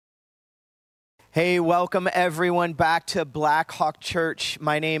Hey, welcome everyone back to Black Hawk Church.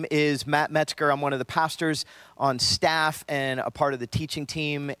 My name is Matt Metzger. I'm one of the pastors on staff and a part of the teaching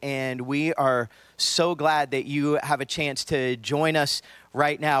team, and we are so glad that you have a chance to join us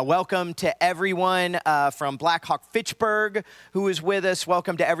right now. Welcome to everyone from Black Hawk Fitchburg who is with us.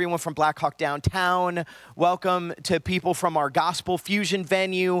 Welcome to everyone from Black Hawk Downtown. Welcome to people from our Gospel Fusion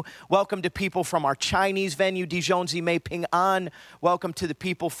venue. Welcome to people from our Chinese venue, Dijon Zimei Ping An. Welcome to the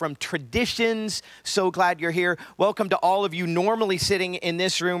people from Traditions. So glad you're here. Welcome to all of you normally sitting in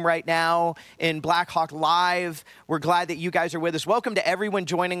this room right now in Black Hawk Live. We're glad that you guys are with us. Welcome to everyone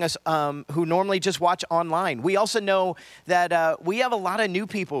joining us who normally just watch online. We also know that we have a lot of new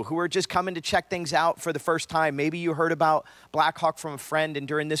people who are just coming to check things out for the first time. Maybe you heard about Black Hawk from a friend, and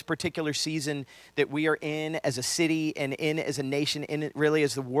during this particular season that we are in as a city and in as a nation, in it really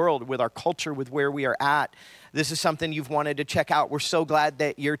as the world, with our culture, with where we are at, this is something you've wanted to check out. We're so glad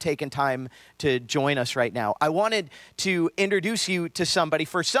that you're taking time to join us right now. I wanted to introduce you to somebody.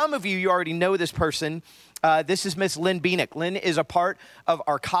 For some of you, you already know this person. This is Miss Lynn Beanick. Lynn is a part of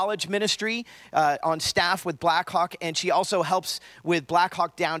our college ministry on staff with Black Hawk, and she also helps with Black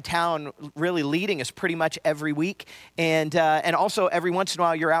Hawk Downtown, really leading us pretty much every week. And also every once in a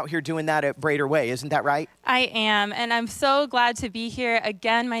while, you're out here doing that at Brader Way. Isn't that right? I am, and I'm so glad to be here.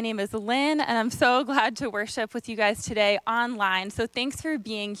 Again, my name is Lynn, and I'm so glad to worship with you guys today online. So thanks for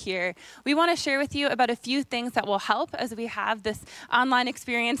being here. We want to share with you about a few things that will help as we have this online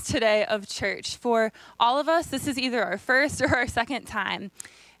experience today of church. For all of us, this is either our first or our second time.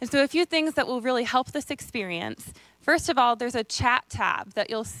 And so a few things that will really help this experience. First of all, there's a chat tab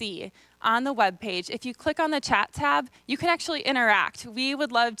that you'll see on the webpage. If you click on the chat tab, you can actually interact. We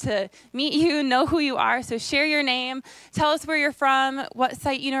would love to meet you, know who you are, so share your name, tell us where you're from, what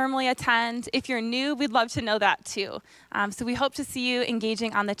site you normally attend. If you're new, we'd love to know that too. So we hope to see you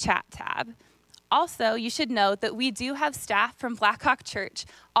engaging on the chat tab. Also, you should know that we do have staff from Black Hawk Church,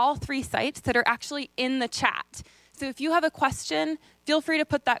 all 3 sites, that are actually in the chat. So if you have a question, feel free to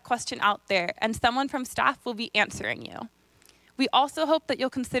put that question out there, and someone from staff will be answering you. We also hope that you'll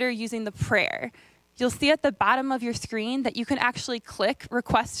consider using the prayer. You'll see at the bottom of your screen that you can actually click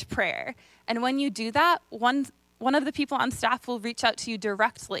Request Prayer. And when you do that, one of the people on staff will reach out to you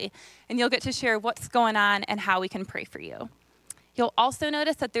directly, and you'll get to share what's going on and how we can pray for you. You'll also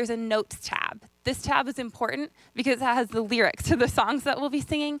notice that there's a Notes tab. This tab is important because it has the lyrics to the songs that we'll be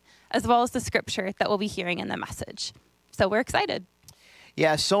singing, as well as the scripture that we'll be hearing in the message. So we're excited.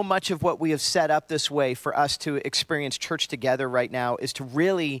 Yeah, so much of what we have set up this way for us to experience church together right now is to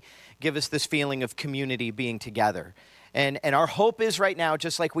really give us this feeling of community being together. And our hope is right now,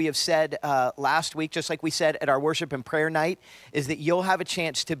 just like we have said last week, just like we said at our worship and prayer night, is that you'll have a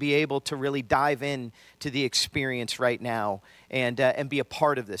chance to be able to really dive in to the experience right now and be a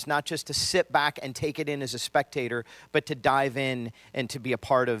part of this. Not just to sit back and take it in as a spectator, but to dive in and to be a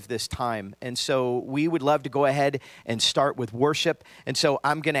part of this time. And so we would love to go ahead and start with worship. And so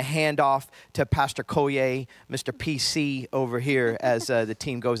I'm going to hand off to Pastor Koye, Mr. PC over here, as the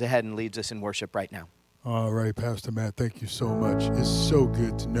team goes ahead and leads us in worship right now. All right, Pastor Matt, thank you so much. It's so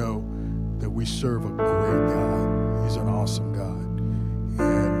good to know that we serve a great God. He's an awesome God.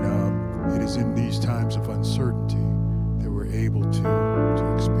 And it is in these times of uncertainty that we're able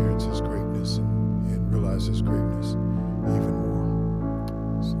to experience His greatness and realize His greatness even more.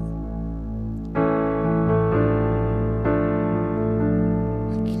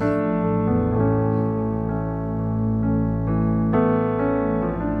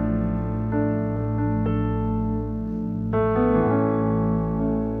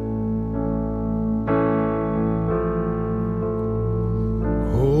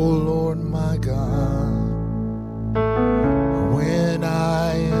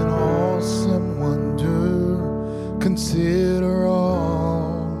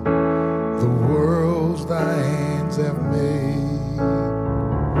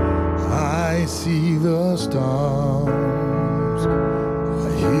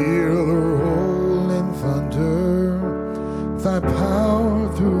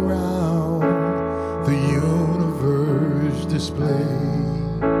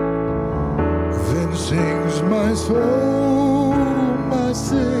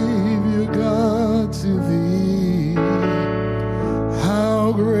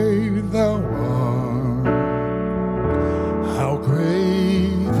 Thou art.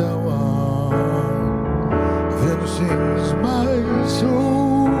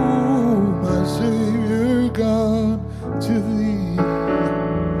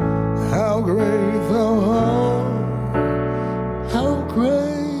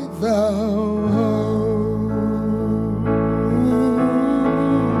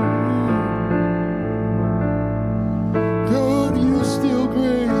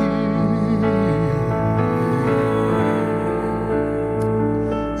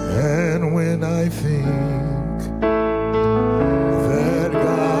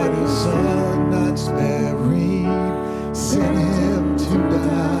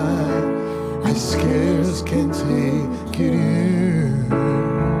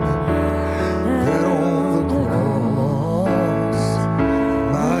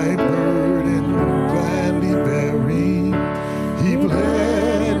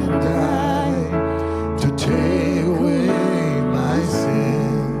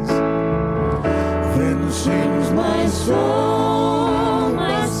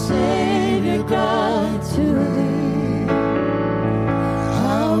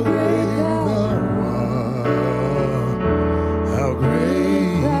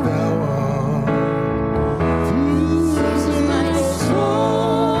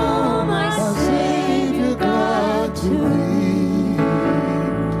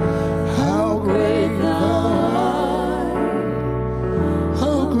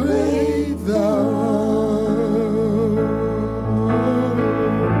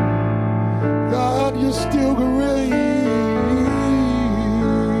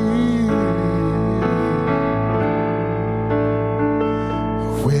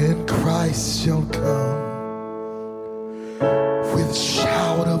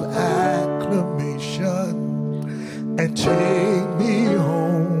 shout of acclamation and take me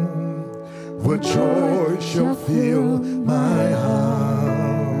home, where joy shall fill my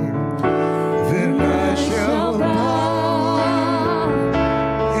heart. Then I shall bow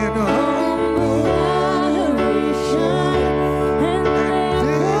in humble adoration and then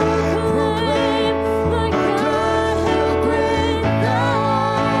proclaim, my God, how great thou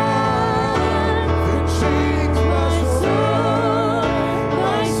art. Then sings my soul,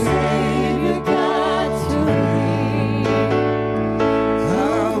 my Savior God to thee.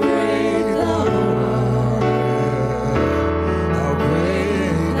 How great thou art, how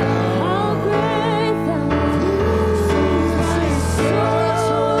great thou art. Sings my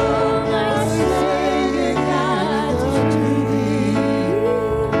soul, my Savior God to thee.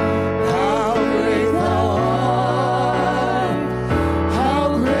 How great thou art, how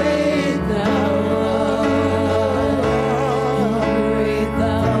great thou art, how great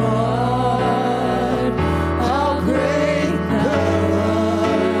thou art, how great thou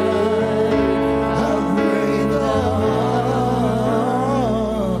art, how great thou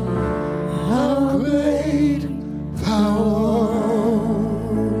art, how great thou art.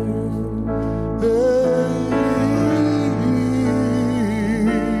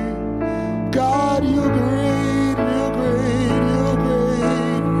 God, you're great, you're great, you're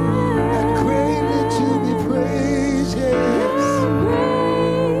great, and greatly to be praised, yes.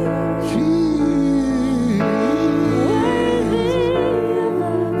 Jesus,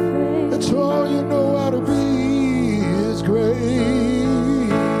 that's all you know how to be is great.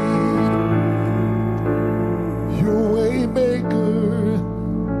 You're a way maker,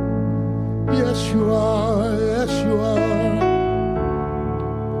 yes you are, yes you are.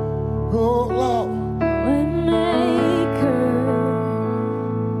 Oh Lord.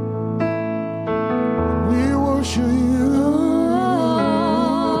 We worship you.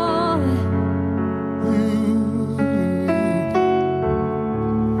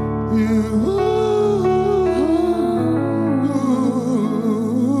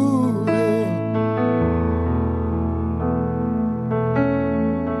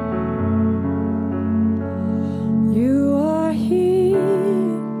 You are here,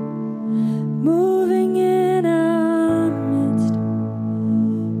 moving in our midst.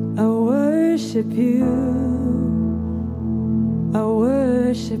 I worship you. I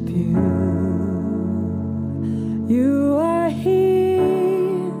worship you. You are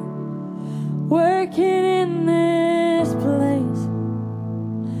here, working in this place.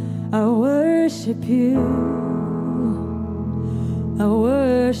 I worship you. I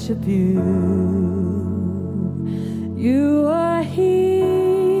worship you. You are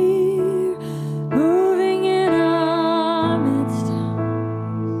here, moving in our midst.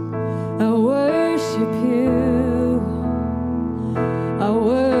 I worship you. I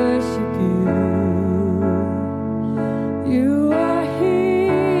worship you. You are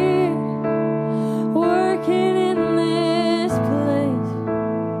here, working in this place.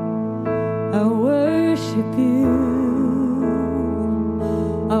 I worship you.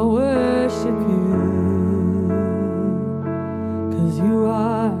 I worship you. 'Cause you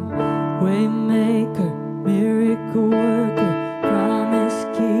are waymaker, miracle worker, promise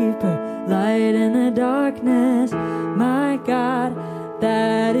keeper, light in the darkness. My God,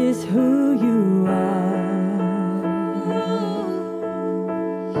 that is who you are.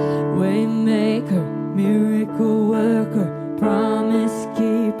 Waymaker, miracle worker, promise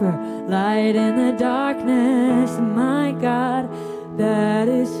keeper, light in the darkness. My God, that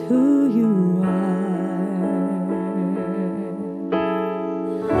is who you are.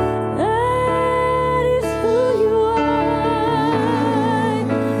 That is who you are.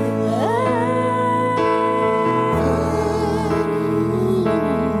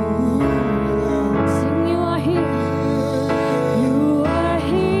 Sing, you are here. You are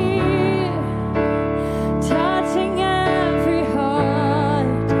here, touching every heart.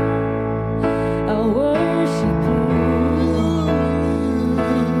 I worship you.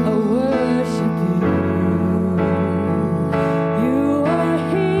 I worship you.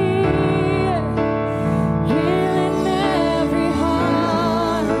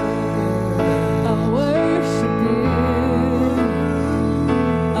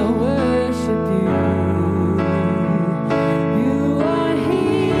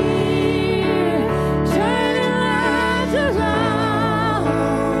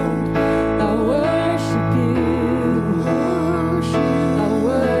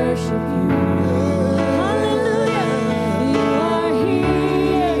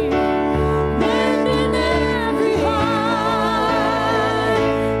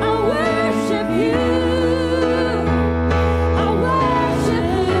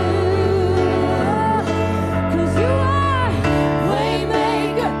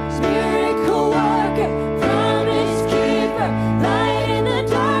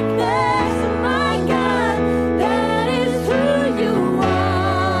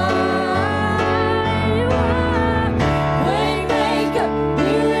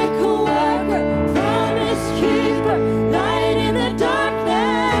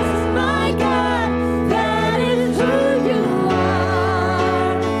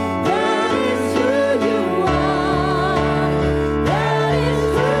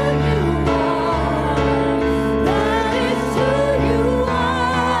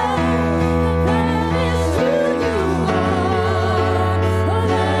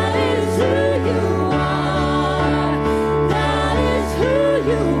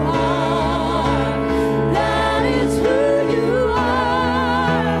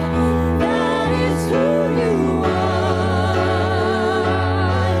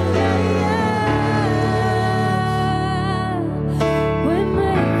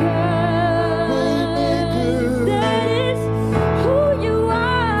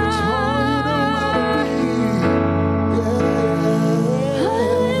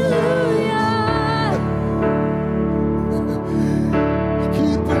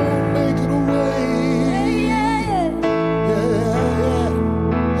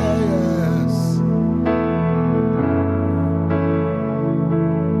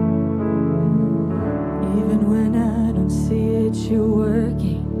 Even when I don't see it, you're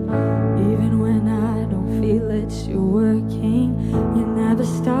working. Even when I don't feel it, you're working. You never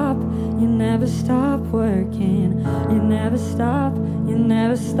stop working. You never stop working.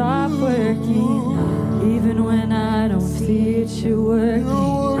 Even when I don't see it, you're working.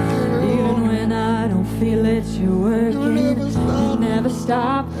 Even when I don't feel it, you're working. You never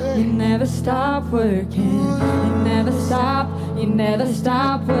stop working. You never stop working.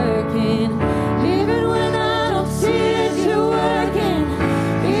 Even when I don't see it, you're working.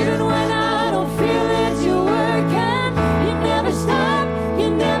 Even when I don't feel it, you're working. You never stop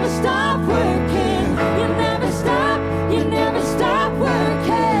working. You never stop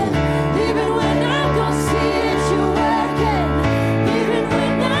working. Even when I don't see it, you're working. Even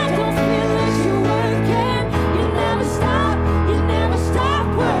when I don't feel it, you're working. You never stop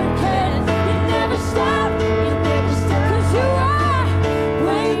working. You never stop. 'Cause you are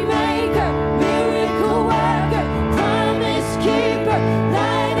waymaker, miracle worker, promise keeper,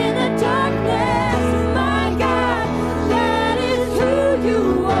 light in the darkness. My God, that is who you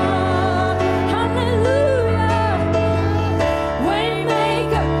are. Hallelujah.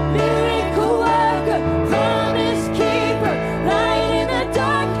 Waymaker, miracle worker, promise keeper, light in the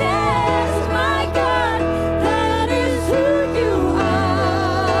darkness. My God, that is who you are.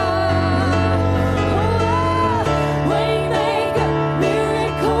 Waymaker,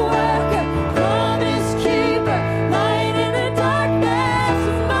 miracle worker, promise keeper, light in the darkness.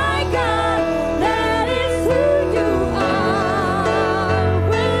 My God, that is who you are.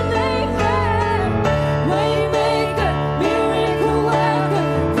 Waymaker, miracle worker,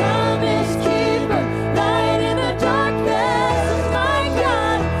 promise keeper, light in the darkness. My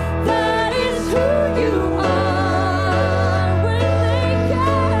God, that is who you are.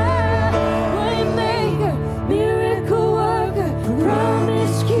 Waymaker, miracle worker,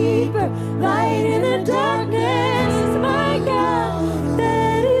 promise keeper, light in the darkness. My God,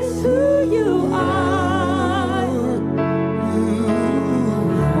 that is who you are.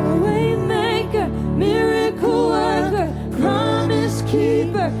 Waymaker, miracle worker, promise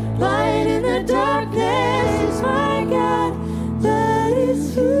keeper, light in the darkness. My God, that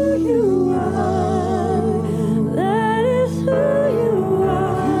is who you are. That is who you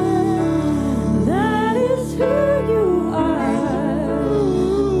are. That is who you are.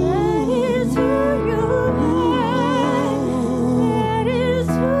 That is who you are. That is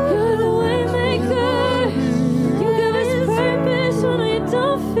who you're the waymaker. You give us purpose when we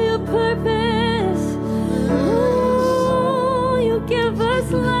don't feel purpose. Oh, you give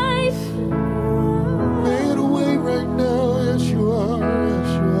us life. Made a way right now, yes you are, yes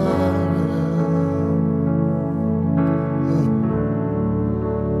you are.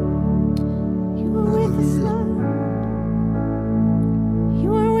 You are with us, Lord. You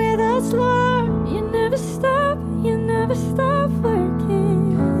are with us, Lord. You never stop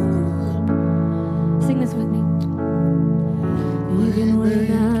working. Sing this with me. Even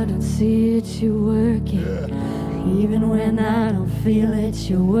when I don't see it, you're working. Even when I don't feel it,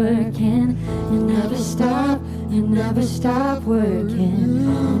 you're working. You never stop working. You never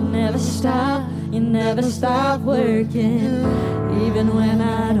stop working. Even when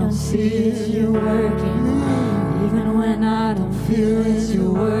I don't see it, you're working. Even when I don't feel it,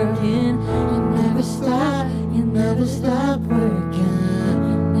 you're working. You never stop working. You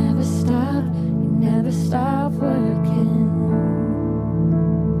never stop working.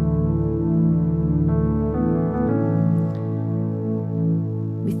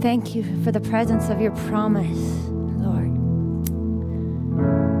 We thank you for the presence of your promise, Lord.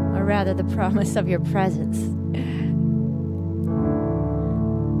 Or rather, the promise of your presence.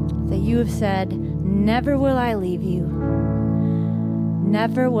 That you have said, never will I leave you.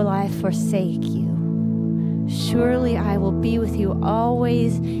 Never will I forsake you. Surely I will be with you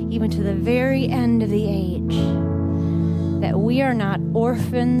always, even to the very end of the age. That we are not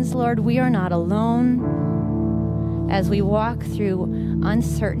orphans, Lord. We are not alone. As we walk through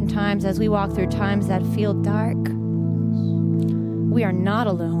uncertain times, as we walk through times that feel dark, we are not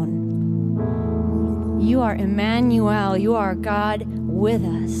alone. You are Emmanuel. You are God with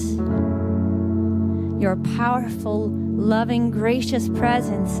us. Your powerful, loving, gracious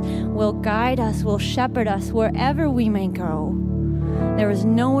presence will guide us, will shepherd us wherever we may go. There is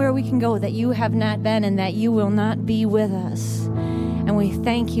nowhere we can go that you have not been and that you will not be with us. And we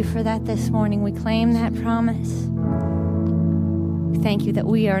thank you for that this morning. We claim that promise. We thank you that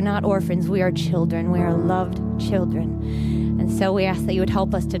we are not orphans, we are children. We are loved children. And so we ask that you would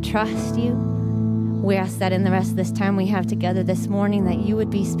help us to trust you. We ask that in the rest of this time we have together this morning, that you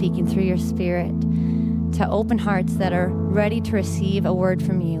would be speaking through your Spirit to open hearts that are ready to receive a word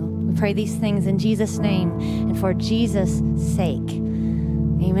from you. We pray these things in Jesus' name and for Jesus' sake.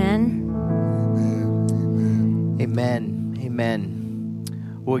 Amen. Amen. Amen.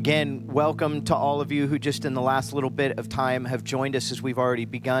 Well, again, welcome to all of you who just in the last little bit of time have joined us as we've already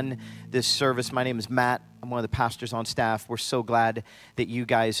begun this service. My name is Matt. I'm one of the pastors on staff. We're so glad that you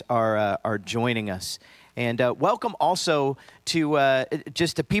guys are joining us. And welcome also to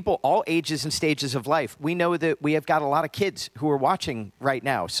just to people all ages and stages of life. We know that we have got a lot of kids who are watching right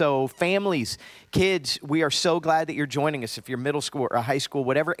now. So families, kids, we are so glad that you're joining us. If you're middle school or high school,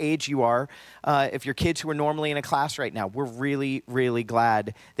 whatever age you are, if you're kids who are normally in a class right now, we're really, really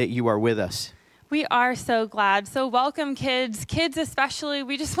glad that you are with us. We are so glad. So welcome, kids. Kids especially,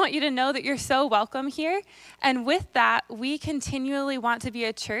 we just want you to know that you're so welcome here. And with that, we continually want to be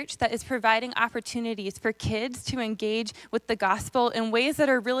a church that is providing opportunities for kids to engage with the gospel in ways that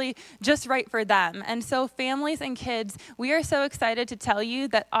are really just right for them. And so families and kids, we are so excited to tell you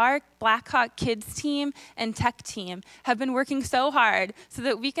that our Blackhawk Kids team and tech team have been working so hard so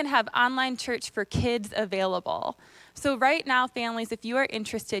that we can have online church for kids available. So right now, families, if you are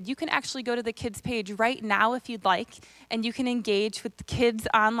interested, you can actually go to the kids page right now if you'd like, and you can engage with the kids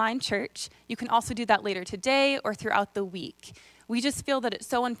online church. You can also do that later today or throughout the week. We just feel that it's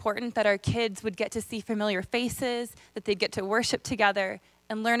so important that our kids would get to see familiar faces, that they'd get to worship together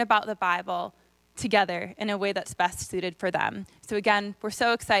and learn about the Bible together in a way that's best suited for them. So again, we're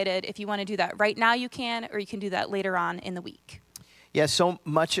so excited. If you want to do that right now, you can, or you can do that later on in the week. Yeah, so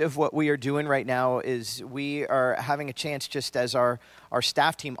much of what we are doing right now is we are having a chance just as our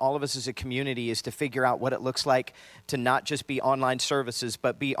staff team, all of us as a community, is to figure out what it looks like to not just be online services,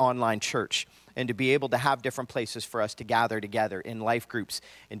 but be online church, and to be able to have different places for us to gather together in life groups,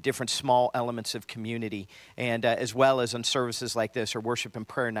 in different small elements of community, and as well as on services like this or worship and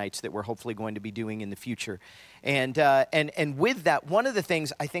prayer nights that we're hopefully going to be doing in the future. And with that, one of the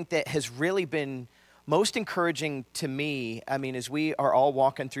things I think that has really been most encouraging to me, I mean, as we are all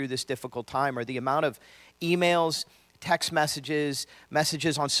walking through this difficult time, are the amount of emails, text messages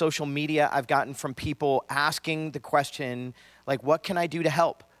on social media I've gotten from people asking the question, like, what can I do to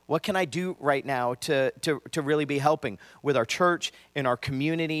help? What can I do right now to really be helping with our church, in our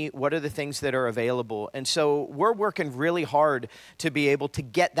community? What are the things that are available? And so we're working really hard to be able to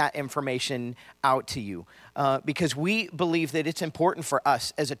get that information out to you because we believe that it's important for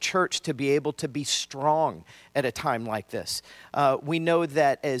us as a church to be able to be strong at a time like this. We know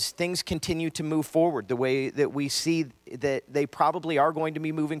that as things continue to move forward, the way that we see that they probably are going to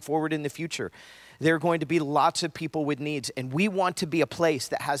be moving forward in the future, there are going to be lots of people with needs, and we want to be a place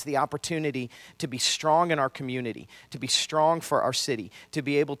that has the opportunity to be strong in our community, to be strong for our city, to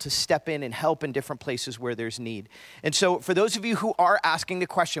be able to step in and help in different places where there's need. And so for those of you who are asking the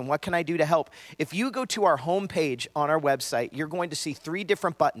question, what can I do to help? If you go to our homepage on our website, you're going to see 3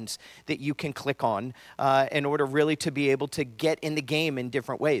 different buttons that you can click on in order really to be able to get in the game in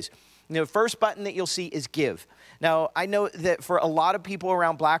different ways. The first button that you'll see is Give. Now, I know that for a lot of people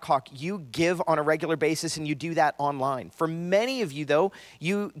around Blackhawk, you give on a regular basis and you do that online. For many of you, though,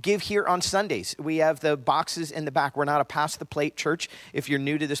 you give here on Sundays. We have the boxes in the back. We're not a pass-the-plate church. If you're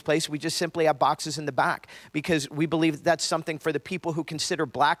new to this place, we just simply have boxes in the back because we believe that's something for the people who consider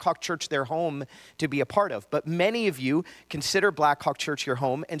Blackhawk Church their home to be a part of. But many of you consider Blackhawk Church your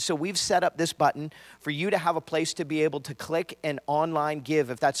home, and so we've set up this button for you to have a place to be able to click and online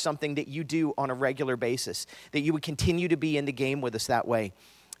give if that's something that you do on a regular basis, that you would continue to be in the game with us that way.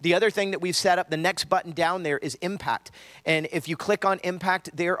 The other thing that we've set up, the next button down there is Impact. And if you click on Impact,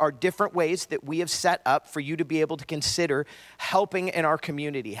 there are different ways that we have set up for you to be able to consider helping in our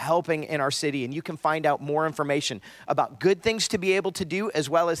community, helping in our city. And you can find out more information about good things to be able to do as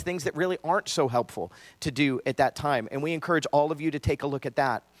well as things that really aren't so helpful to do at that time. And we encourage all of you to take a look at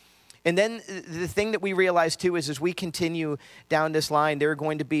that. And then the thing that we realize, too, is as we continue down this line, there are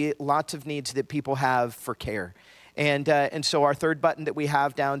going to be lots of needs that people have for care. And so our third button that we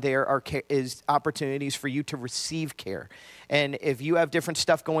have down there is opportunities for you to receive care. And if you have different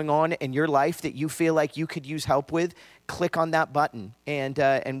stuff going on in your life that you feel like you could use help with, click on that button.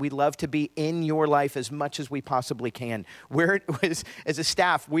 And we'd love to be in your life as much as we possibly can. As a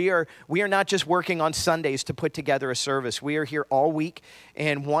staff, we are not just working on Sundays to put together a service. We are here all week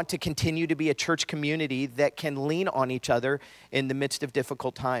and want to continue to be a church community that can lean on each other in the midst of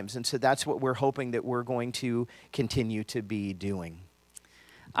difficult times. And so that's what we're hoping that we're going to continue to be doing.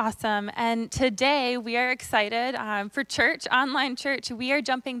 Awesome. And today we are excited for church, online church. We are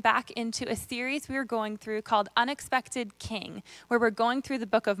jumping back into a series we are going through called Unexpected King, where we're going through the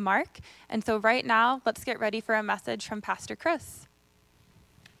book of Mark. And so right now, let's get ready for a message from Pastor Chris.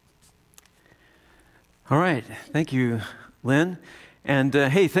 All right. Thank you, Lynn. And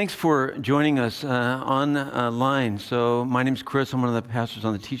hey, thanks for joining us online. So my name's Chris. I'm one of the pastors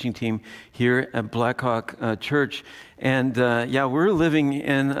on the teaching team here at Blackhawk Church. And yeah, we're living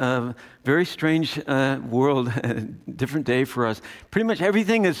in a very strange world, different day for us. Pretty much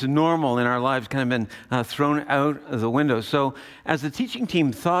everything that's normal in our lives kind of been thrown out of the window. So as the teaching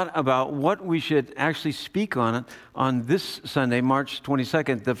team thought about what we should actually speak on this Sunday, March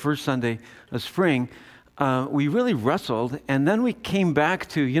 22nd, the first Sunday of spring, we really wrestled, and then we came back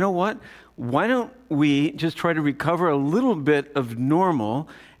to, you know what? Why don't we just try to recover a little bit of normal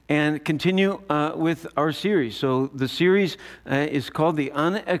and continue with our series? So the series is called The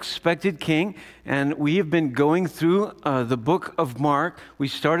Unexpected King, and we have been going through the book of Mark. We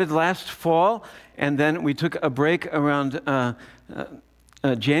started last fall, and then we took a break around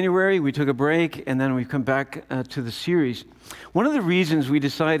January. We took a break, and then we've come back to the series. One of the reasons we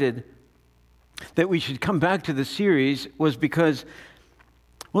decided that we should come back to the series was because,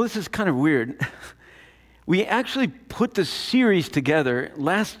 well, this is kind of weird. We actually put the series together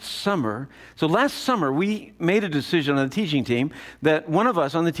last summer. So last summer, we made a decision on the teaching team that one of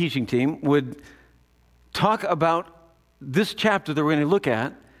us on the teaching team would talk about this chapter that we're going to look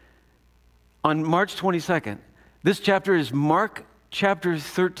at on March 22nd. This chapter is Mark chapter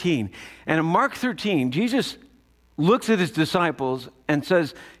 13. And in Mark 13, Jesus looks at his disciples and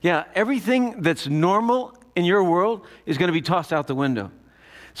says, yeah, everything that's normal in your world is going to be tossed out the window.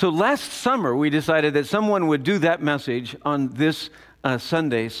 So last summer, we decided that someone would do that message on this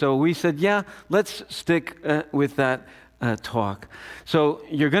Sunday. So we said, yeah, let's stick with that talk. So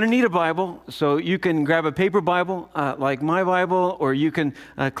you're going to need a Bible. So you can grab a paper Bible like my Bible, or you can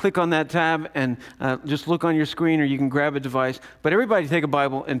click on that tab and just look on your screen, or you can grab a device. But everybody take a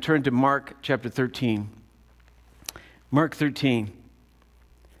Bible and turn to Mark chapter 13. Mark 13,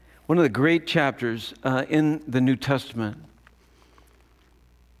 one of the great chapters in the New Testament.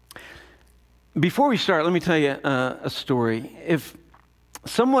 Before we start, let me tell you a story. If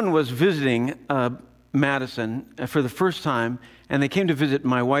someone was visiting Madison for the first time, and they came to visit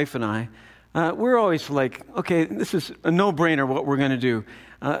my wife and I, we're always like, okay, this is a no-brainer what we're going to do.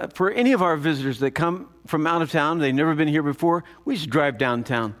 For any of our visitors that come from out of town, they've never been here before, we just drive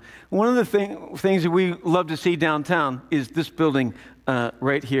downtown. One of the things that we love to see downtown is this building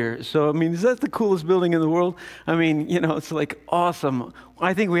right here. So, I mean, is that the coolest building in the world? I mean, you know, it's like awesome.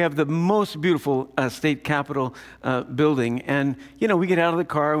 I think we have the most beautiful state capitol building. And, you know, we get out of the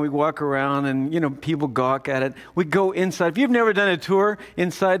car and we walk around and, you know, people gawk at it. We go inside. If you've never done a tour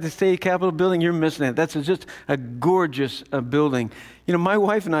inside the state capitol building, you're missing it. That's just a gorgeous building. You know, my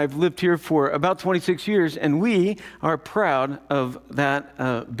wife and I have lived here for about 26 years, and we are proud of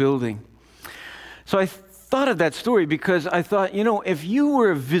that building. So I thought of that story because I thought, you know, if you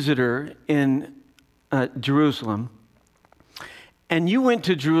were a visitor in Jerusalem, and you went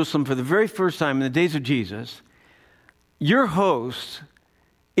to Jerusalem for the very first time in the days of Jesus, your host,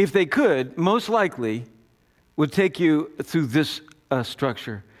 if they could, most likely would take you through this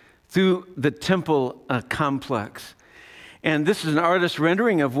structure, through the temple complex. And this is an artist's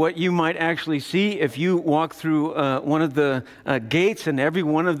rendering of what you might actually see if you walk through one of the gates, and every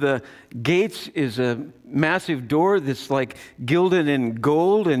one of the gates is a massive door that's like gilded in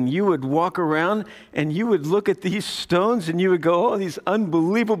gold, and you would walk around and you would look at these stones and you would go, oh, these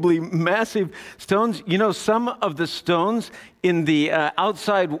unbelievably massive stones. You know, some of the stones in the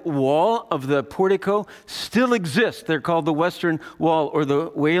outside wall of the portico still exist. They're called the Western Wall or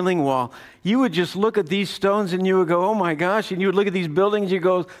the Wailing Wall. You would just look at these stones and you would go, oh my gosh, and you would look at these buildings and you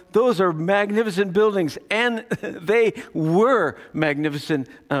go, those are magnificent buildings. And they were magnificent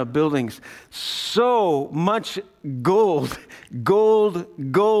buildings. So much gold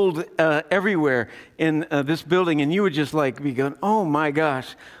everywhere in this building. And you would just like be going, oh my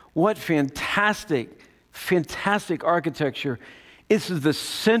gosh, what fantastic architecture. This is the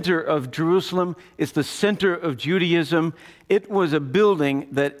center of Jerusalem. It's the center of Judaism. It was a building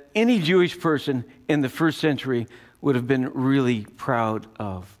that any Jewish person in the first century would have been really proud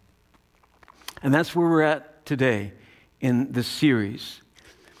of. And that's where we're at today in the series.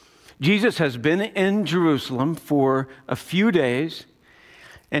 Jesus has been in Jerusalem for a few days,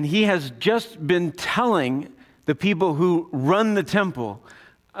 and he has just been telling the people who run the temple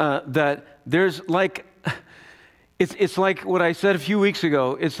that there's like, it's like what I said a few weeks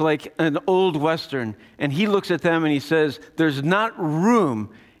ago. It's like an old Western. And he looks at them and he says, there's not room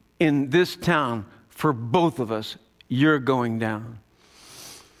in this town for both of us. You're going down.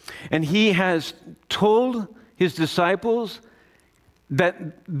 And he has told his disciples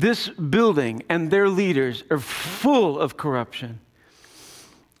that this building and their leaders are full of corruption.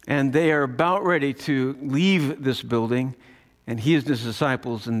 And they are about ready to leave this building and he and his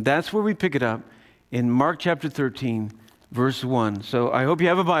disciples. And that's where we pick it up in Mark chapter 13, verse 1. So I hope you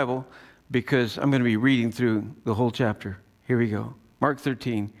have a Bible, because I'm going to be reading through the whole chapter. Here we go. Mark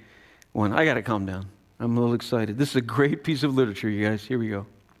 13, 1. I got to calm down. I'm a little excited. This is a great piece of literature, you guys. Here we go.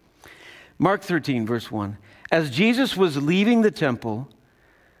 Mark 13, verse 1. As Jesus was leaving the temple,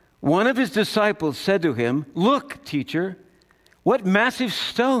 one of his disciples said to him, "Look, teacher, what massive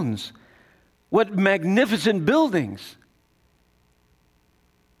stones, what magnificent buildings."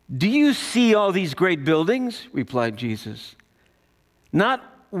 "Do you see all these great buildings?" replied Jesus. "Not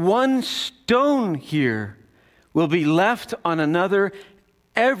one stone here will be left on another.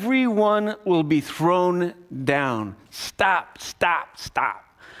 Everyone will be thrown down." Stop.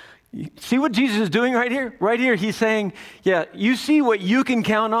 See what Jesus is doing right here? Right here, he's saying, yeah, you see what you can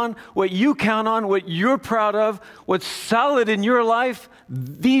count on, what you're proud of, what's solid in your life,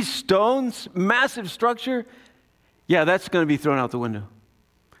 these stones, massive structure, yeah, that's going to be thrown out the window.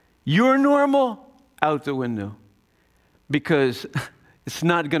 Your normal, out the window. Because it's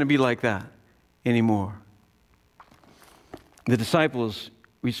not going to be like that anymore. The disciples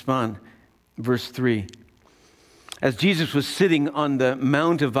respond, verse 3. As Jesus was sitting on the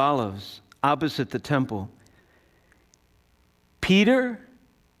Mount of Olives opposite the temple, Peter,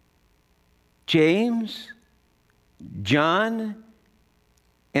 James, John,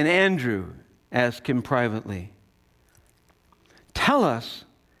 and Andrew asked him privately, "Tell us,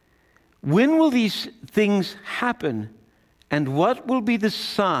 when will these things happen, and what will be the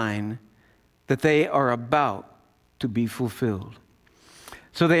sign that they are about to be fulfilled?"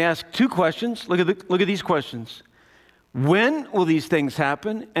 So they ask two questions. Look at these questions. When will these things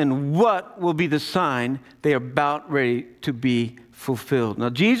happen, and what will be the sign they are about ready to be fulfilled? Now,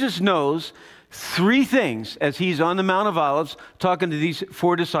 Jesus knows three things as he's on the Mount of Olives talking to these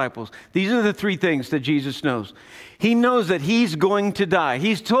four disciples. These are the three things that Jesus knows. He knows that he's going to die.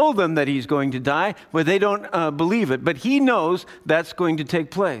 He's told them that he's going to die, but they don't believe it. But he knows that's going to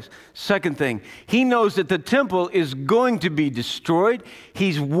take place. Second thing, he knows that the temple is going to be destroyed.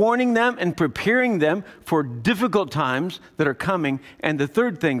 He's warning them and preparing them for difficult times that are coming. And the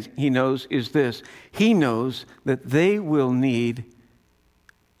third thing he knows is this. He knows that they will need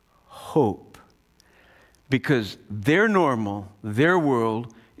hope. Because their normal, their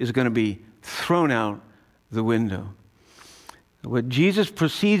world is going to be thrown out the window. What Jesus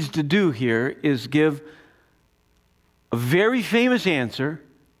proceeds to do here is give a very famous answer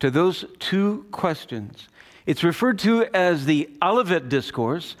to those two questions. It's referred to as the Olivet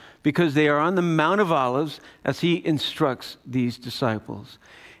Discourse because they are on the Mount of Olives as he instructs these disciples.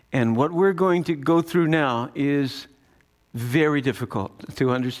 And what we're going to go through now is very difficult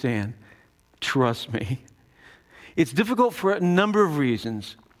to understand. Trust me. It's difficult for a number of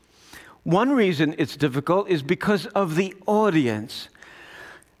reasons. One reason it's difficult is because of the audience.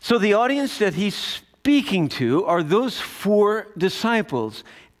 So the audience that he's speaking to are those four disciples,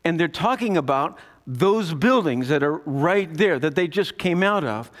 and they're talking about those buildings that are right there that they just came out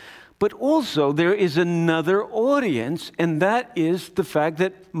of. But also there is another audience, and that is the fact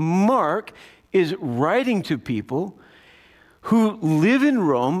that Mark is writing to people who live in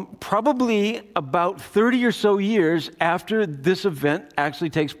Rome probably about 30 or so years after this event actually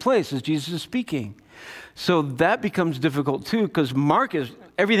takes place as Jesus is speaking. So that becomes difficult too, because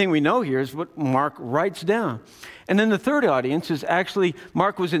everything we know here is what Mark writes down. And then the third audience is actually,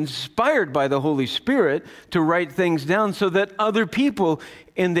 Mark was inspired by the Holy Spirit to write things down so that other people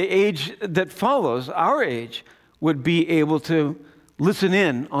in the age that follows, our age, would be able to listen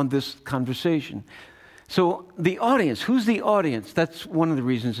in on this conversation. So the audience, who's the audience? That's one of the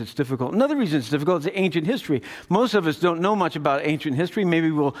reasons it's difficult. Another reason it's difficult is ancient history. Most of us don't know much about ancient history.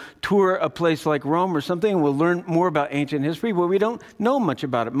 Maybe we'll tour a place like Rome or something and we'll learn more about ancient history, but we don't know much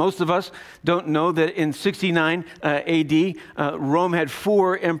about it. Most of us don't know that in 69 AD, Rome had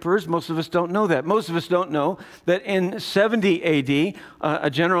 4 emperors. Most of us don't know that. Most of us don't know that in 70 AD, a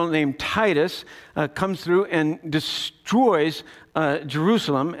general named Titus comes through and destroys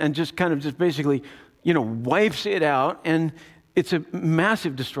Jerusalem and just basically wipes it out, and it's a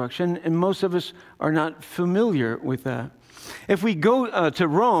massive destruction, and most of us are not familiar with that. If we go to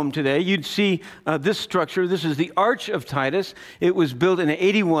Rome today, you'd see this structure. This is the Arch of Titus. It was built in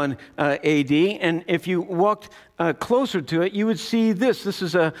 81 AD, and if you walked closer to it, you would see this. This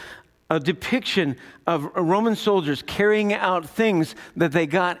is a depiction of Roman soldiers carrying out things that they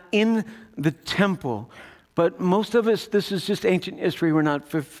got in the temple. But most of us, this is just ancient history. We're not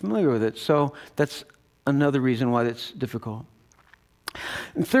familiar with it. So that's another reason why it's difficult.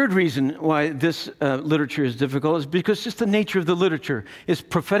 And third reason why this literature is difficult is because just the nature of the literature is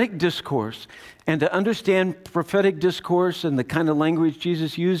prophetic discourse. And to understand prophetic discourse and the kind of language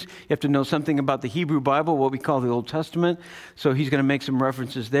Jesus used, you have to know something about the Hebrew Bible, what we call the Old Testament. So he's going to make some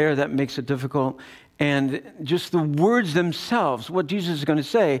references there. That makes it difficult. And just the words themselves, what Jesus is going to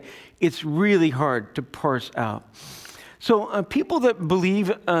say, it's really hard to parse out. So people that believe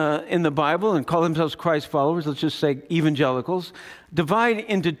in the Bible and call themselves Christ followers, let's just say evangelicals, divide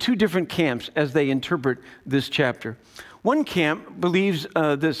into two different camps as they interpret this chapter. One camp believes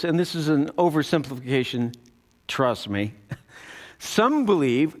this, and this is an oversimplification, trust me. Some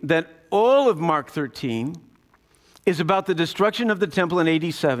believe that all of Mark 13 is about the destruction of the temple in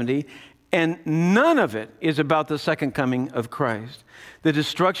AD 70, and none of it is about the second coming of Christ. The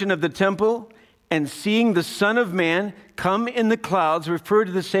destruction of the temple and seeing the Son of Man come in the clouds refer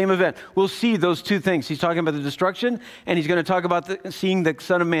to the same event. We'll see those two things. He's talking about the destruction, and he's going to talk about seeing the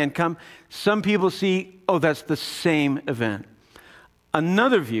Son of Man come. Some people see, oh, that's the same event.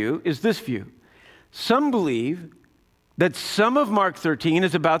 Another view is this view. Some believe that some of Mark 13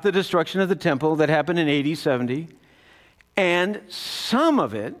 is about the destruction of the temple that happened in AD 70, and some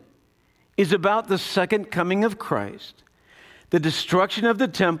of it is about the second coming of Christ. The destruction of the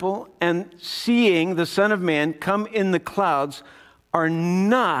temple and seeing the Son of Man come in the clouds are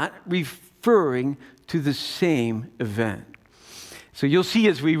not referring to the same event. So you'll see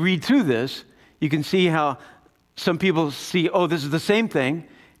as we read through this, you can see how some people see, oh, this is the same thing,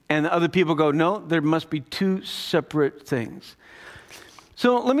 and other people go, no, there must be two separate things.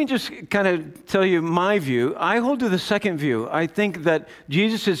 So let me just kind of tell you my view. I hold to the second view. I think that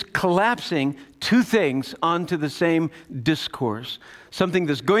Jesus is collapsing two things onto the same discourse, something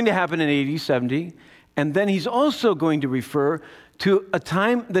that's going to happen in AD 70, and then he's also going to refer to a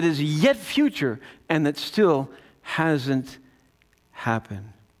time that is yet future and that still hasn't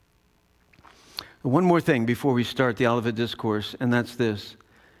happened. One more thing before we start the Olivet Discourse, and that's this.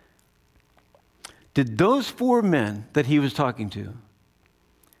 Did those four men that he was talking to,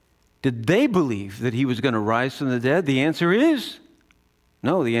 did they believe that he was going to rise from the dead? The answer is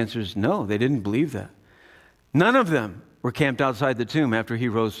no. The answer is no. They didn't believe that. None of them were camped outside the tomb after he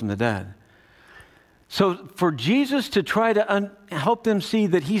rose from the dead. So for Jesus to try to help them see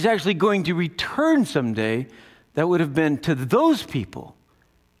that he's actually going to return someday, that would have been to those people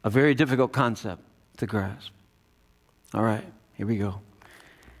a very difficult concept to grasp. All right, here we go.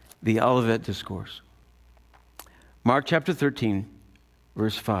 The Olivet Discourse. Mark chapter 13,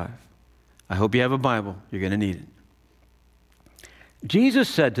 verse 5. I hope you have a Bible. You're going to need it. Jesus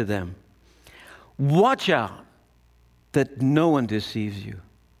said to them, "Watch out that no one deceives you.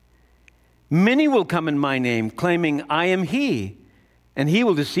 Many will come in my name, claiming I am he, and he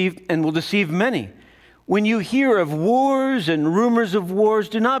will deceive many. When you hear of wars and rumors of wars,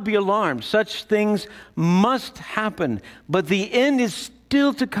 do not be alarmed. Such things must happen, but the end is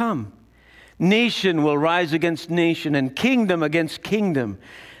still to come. Nation will rise against nation and kingdom against kingdom.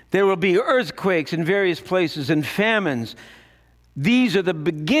 There will be earthquakes in various places and famines. These are the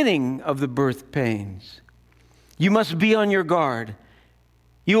beginning of the birth pains. You must be on your guard.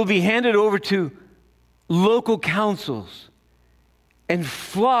 You will be handed over to local councils and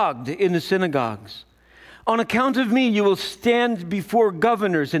flogged in the synagogues. On account of me, you will stand before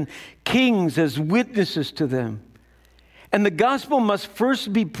governors and kings as witnesses to them. And the gospel must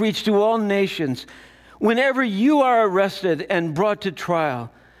first be preached to all nations. Whenever you are arrested and brought to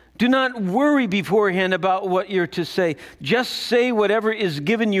trial, do not worry beforehand about what you're to say. Just say whatever is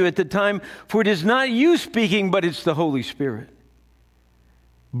given you at the time, for it is not you speaking, but it's the Holy Spirit.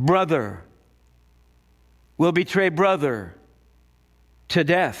 Brother will betray brother to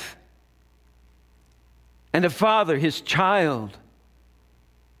death, and a father his child.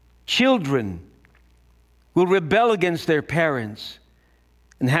 Children will rebel against their parents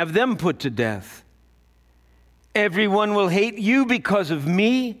and have them put to death. Everyone will hate you because of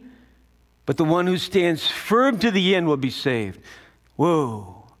me, but the one who stands firm to the end will be saved."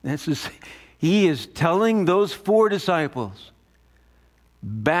 Whoa, he is telling those four disciples,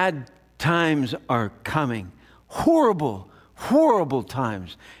 bad times are coming. Horrible, horrible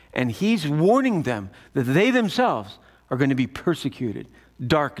times. And he's warning them that they themselves are going to be persecuted.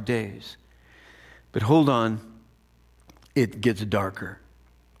 Dark days. But hold on, it gets darker.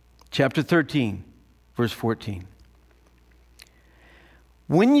 Chapter 13, verse 14.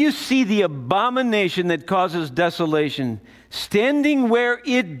 When you see the abomination that causes desolation standing where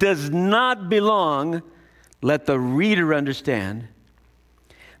it does not belong, let the reader understand.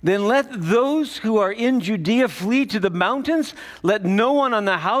 Then let those who are in Judea flee to the mountains. Let no one on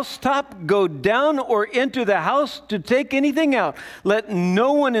the housetop go down or enter the house to take anything out. Let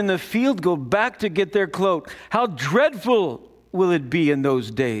no one in the field go back to get their cloak. How dreadful will it be in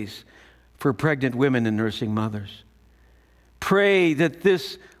those days for pregnant women and nursing mothers. Pray that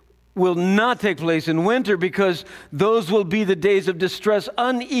this will not take place in winter, because those will be the days of distress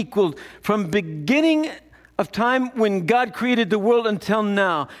unequaled from beginning of time when God created the world until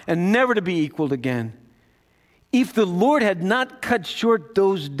now, and never to be equaled again. If the Lord had not cut short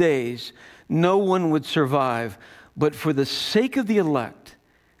those days, no one would survive. But for the sake of the elect,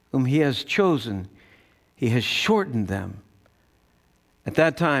 whom he has chosen, he has shortened them. At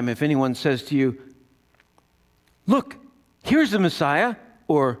that time, if anyone says to you, "Look, here's the Messiah,"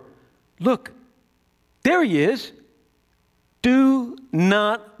 or "Look, there he is," do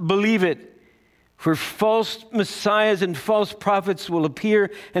not believe it. For false messiahs and false prophets will appear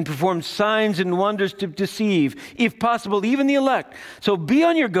and perform signs and wonders to deceive, if possible, even the elect. So be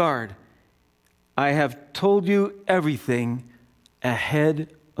on your guard. I have told you everything ahead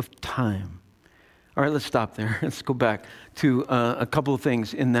of time. All right, let's stop there. Let's go back to a couple of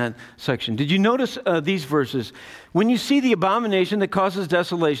things in that section. Did you notice these verses? When you see the abomination that causes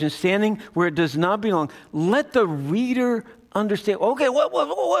desolation standing where it does not belong, let the reader understand. Okay,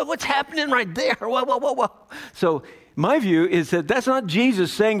 what's happening right there? Whoa. So my view is that that's not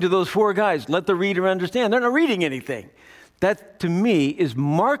Jesus saying to those four guys, "Let the reader understand." They're not reading anything. That, to me, is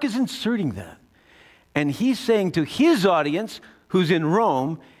Mark is inserting that. And he's saying to his audience, who's in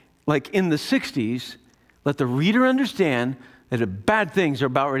Rome, like in the 60s, let the reader understand that bad things are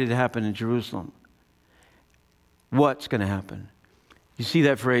about ready to happen in Jerusalem. What's going to happen? You see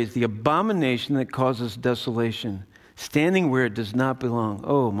that phrase, the abomination that causes desolation, standing where it does not belong.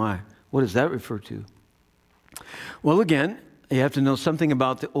 Oh my, what does that refer to? Well, again, you have to know something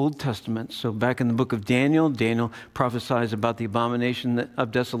about the Old Testament. So back in the book of Daniel, Daniel prophesies about the abomination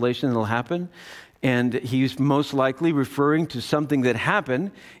of desolation that will happen. And he's most likely referring to something that happened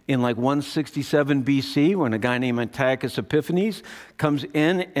in like 167 BC when a guy named Antiochus Epiphanes comes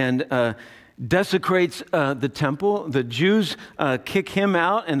in and desecrates the temple. The Jews kick him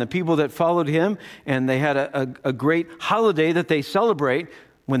out and the people that followed him, and they had a great holiday that they celebrate.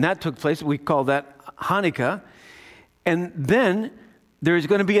 When that took place, we call that Hanukkah. And then there's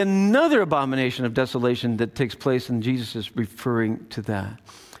going to be another abomination of desolation that takes place, and Jesus is referring to that.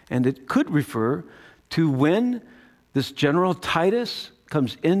 And it could refer to when this general Titus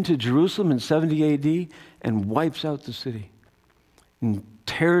comes into Jerusalem in 70 AD and wipes out the city and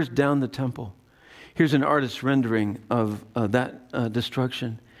tears down the temple. Here's an artist's rendering of that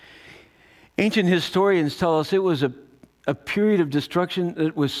destruction. Ancient historians tell us it was a period of destruction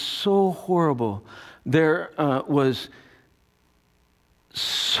that was so horrible. There was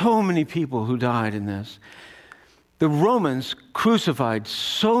so many people who died in this. The Romans crucified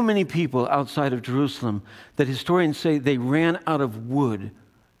so many people outside of Jerusalem that historians say they ran out of wood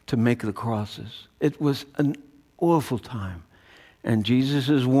to make the crosses. It was an awful time. And Jesus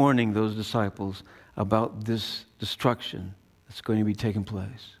is warning those disciples about this destruction that's going to be taking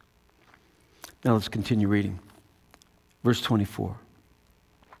place. Now let's continue reading. Verse 24.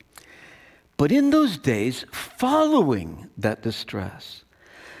 But in those days following that distress,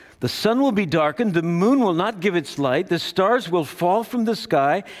 the sun will be darkened, the moon will not give its light, the stars will fall from the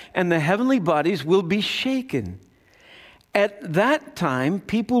sky, and the heavenly bodies will be shaken. At that time,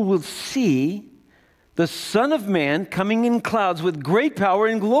 people will see the Son of Man coming in clouds with great power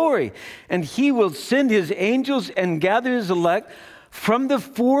and glory, and he will send his angels and gather his elect from the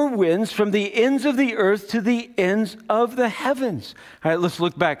four winds, from the ends of the earth to the ends of the heavens. All right, let's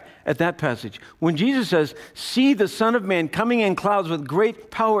look back at that passage. When Jesus says, see the Son of Man coming in clouds with great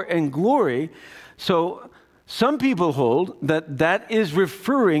power and glory, so some people hold that that is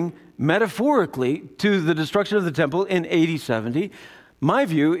referring metaphorically to the destruction of the temple in AD 70. My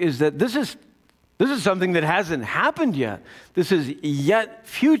view is that this is something that hasn't happened yet. This is yet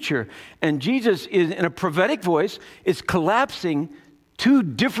future. And Jesus is, in a prophetic voice, is collapsing two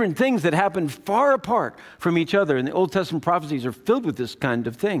different things that happened far apart from each other. And the Old Testament prophecies are filled with this kind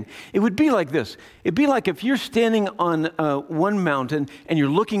of thing. It would be like this. It'd be like if you're standing on one mountain and you're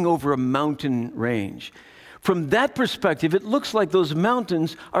looking over a mountain range. From that perspective, it looks like those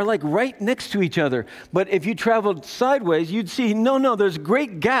mountains are like right next to each other. But if you traveled sideways, you'd see, no, there's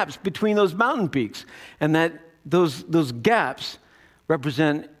great gaps between those mountain peaks. And that those gaps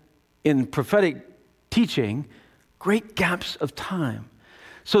represent, in prophetic teaching, great gaps of time.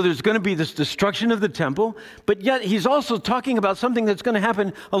 So there's going to be this destruction of the temple, but yet he's also talking about something that's going to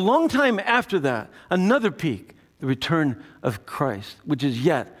happen a long time after that, another peak the return of Christ, which is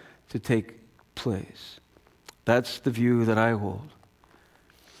yet to take place. That's the view that I hold.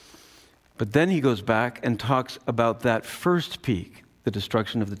 But then he goes back and talks about that first peak, the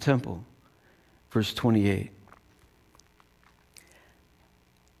destruction of the temple. Verse 28.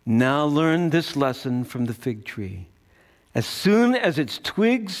 Now learn this lesson from the fig tree. As soon as its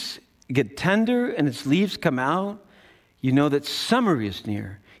twigs get tender and its leaves come out, you know that summer is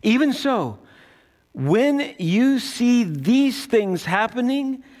near. Even so, when you see these things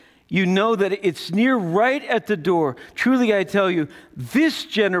happening, you know that it's near, right at the door. Truly I tell you, this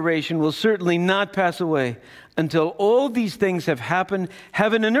generation will certainly not pass away until all these things have happened.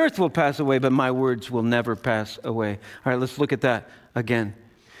 Heaven and earth will pass away, but my words will never pass away. All right, let's look at that again.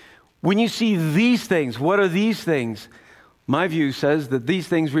 When you see these things, what are these things? My view says that these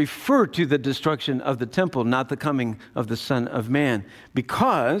things refer to the destruction of the temple, not the coming of the Son of Man,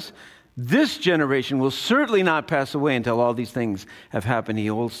 because this generation will certainly not pass away until all these things have happened. He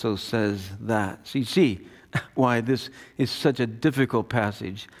also says that. So you see why this is such a difficult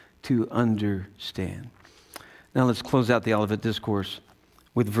passage to understand. Now let's close out the Olivet Discourse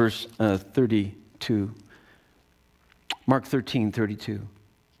with verse 32. Mark 13:32.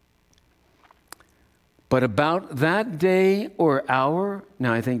 But about that day or hour,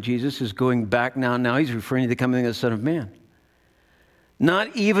 now I think Jesus is going back now. Now he's referring to the coming of the Son of Man.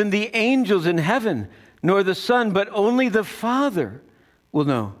 Not even the angels in heaven, nor the Son, but only the Father will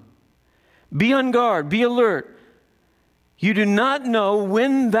know. Be on guard, be alert. You do not know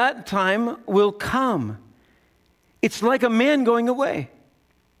when that time will come. It's like a man going away.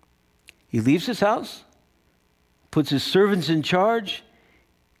 He leaves his house, puts his servants in charge,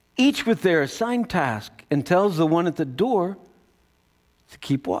 each with their assigned task, and tells the one at the door to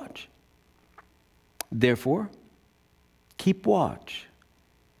keep watch. Therefore, keep watch,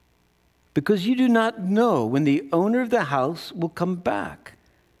 because you do not know when the owner of the house will come back,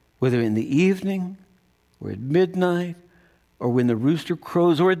 whether in the evening or at midnight or when the rooster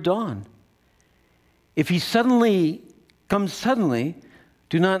crows or at dawn. If he comes suddenly,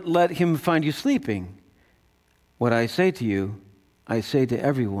 do not let him find you sleeping. What I say to you, I say to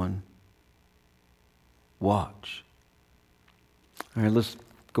everyone, watch. All right, let's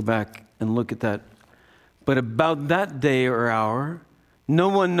go back and look at that. But about that day or hour, no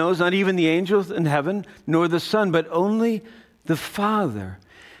one knows, not even the angels in heaven, nor the Son, but only the Father.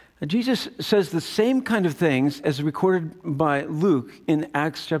 Now, Jesus says the same kind of things as recorded by Luke in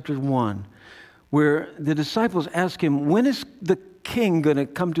Acts chapter 1, where the disciples ask him, when is the king going to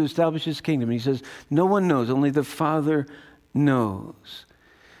come to establish his kingdom? And he says, no one knows, only the Father knows.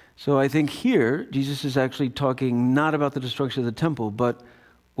 So I think here, Jesus is actually talking not about the destruction of the temple, but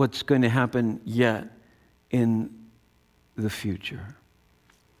what's going to happen yet in the future.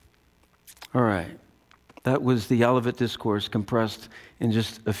 All right. That was the Olivet Discourse compressed in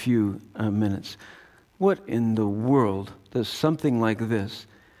just a few minutes. What in the world does something like this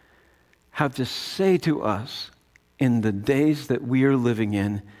have to say to us in the days that we are living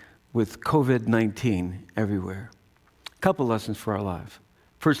in with COVID-19 everywhere? A couple lessons for our life.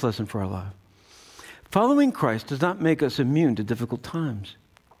 First lesson for our life. Following Christ does not make us immune to difficult times.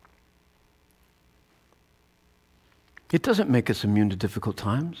 It doesn't make us immune to difficult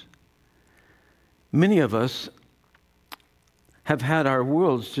times. Many of us have had our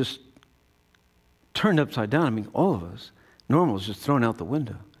worlds just turned upside down. I mean, all of us. Normal is just thrown out the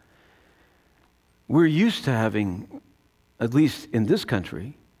window. We're used to having, at least in this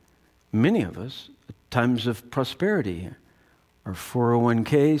country, many of us, times of prosperity. Our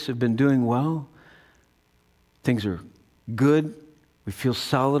 401ks have been doing well. Things are good. We feel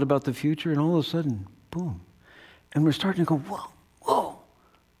solid about the future, and all of a sudden, boom. And we're starting to go, whoa,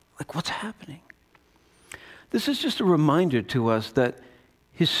 like what's happening? This is just a reminder to us that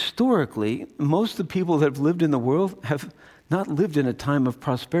historically, most of the people that have lived in the world have not lived in a time of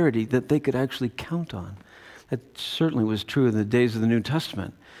prosperity that they could actually count on. That certainly was true in the days of the New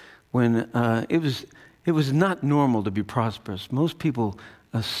Testament, when it was not normal to be prosperous. Most people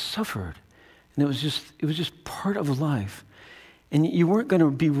suffered, and it was just part of life. And you weren't going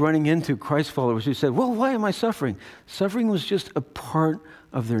to be running into Christ followers who said, well, why am I suffering? Suffering was just a part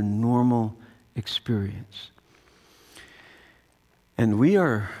of their normal experience. And we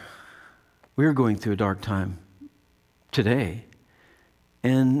are going through a dark time today.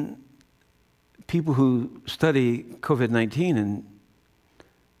 And people who study COVID-19 and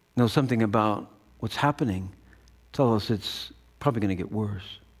know something about what's happening tell us it's probably going to get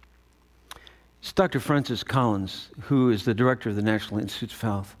worse. It's Dr. Francis Collins, who is the director of the National Institutes of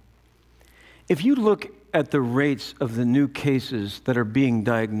Health. If you look at the rates of the new cases that are being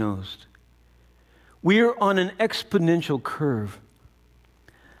diagnosed, We are on an exponential curve.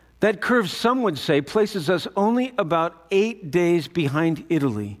 That curve, some would say, places us only about 8 days behind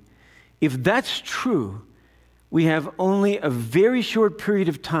Italy. If that's true, we have only a very short period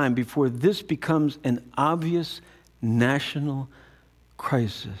of time before this becomes an obvious national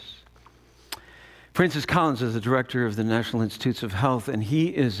crisis. Francis Collins is the director of the National Institutes of Health, and he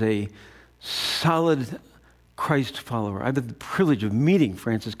is a solid Christ follower. I've had the privilege of meeting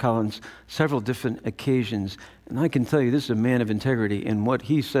Francis Collins several different occasions, and I can tell you this is a man of integrity, and what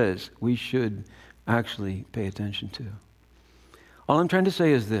he says we should actually pay attention to. All I'm trying to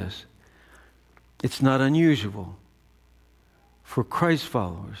say is this: it's not unusual for Christ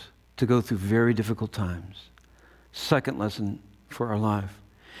followers to go through very difficult times. Second lesson for our life.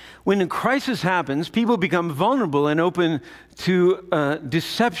 When a crisis happens, people become vulnerable and open to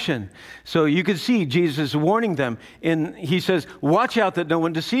deception. So you can see Jesus warning them. And he says, watch out that no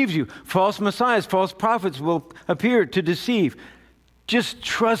one deceives you. False messiahs, false prophets will appear to deceive. Just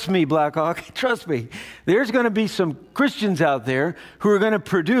trust me, Blackhawk, trust me. There's going to be some Christians out there who are going to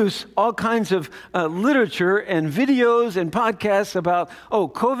produce all kinds of literature and videos and podcasts about,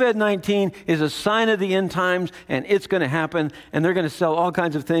 COVID-19 is a sign of the end times and it's going to happen, and they're going to sell all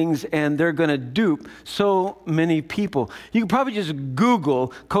kinds of things and they're going to dupe so many people. You can probably just Google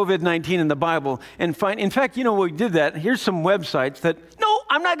COVID-19 in the Bible and find, in fact, we did that. Here's some websites that, no,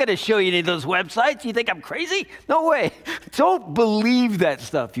 I'm not going to show you any of those websites. You think I'm crazy? No way. Don't believe that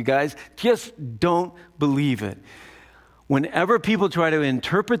stuff, you guys. Just don't believe it. Whenever people try to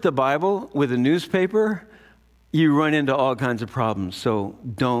interpret the Bible with a newspaper, you run into all kinds of problems. So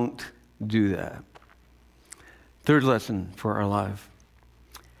don't do that. Third lesson for our life.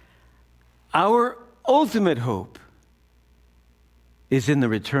 Our ultimate hope is in the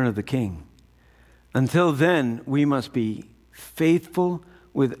return of the King. Until then, we must be faithful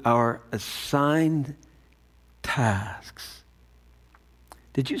with our assigned tasks.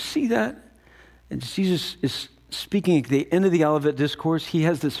 Did you see that? And Jesus is speaking at the end of the Olivet Discourse. He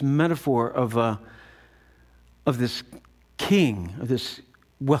has this metaphor of this king, of this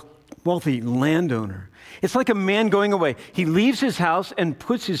wealthy landowner. It's like a man going away. He leaves his house and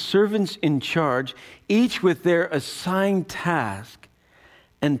puts his servants in charge, each with their assigned task,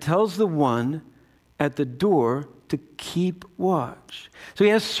 and tells the one at the door to keep watch. So he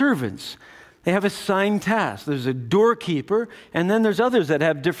has servants. They have assigned tasks. There's a doorkeeper, and then there's others that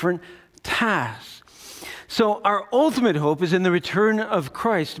have different tasks. So our ultimate hope is in the return of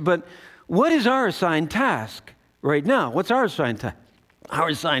Christ. But what is our assigned task right now? What's our assigned task? Our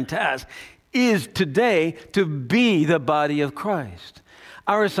assigned task is today to be the body of Christ.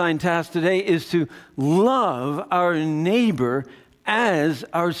 Our assigned task today is to love our neighbor as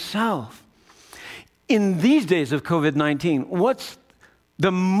ourselves. In these days of COVID-19, what's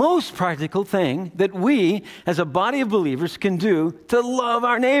the most practical thing that we as a body of believers can do to love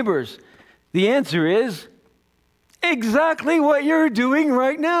our neighbors? The answer is exactly what you're doing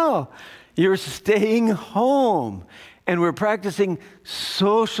right now. You're staying home, and we're practicing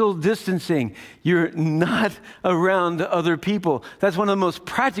social distancing. You're not around other people. That's one of the most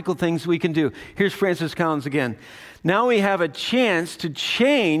practical things we can do. Here's Francis Collins again. Now we have a chance to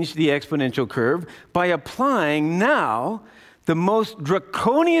change the exponential curve by applying now the most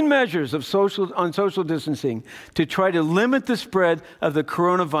draconian measures of social distancing to try to limit the spread of the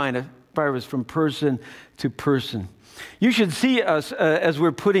coronavirus from person to person. You should see us as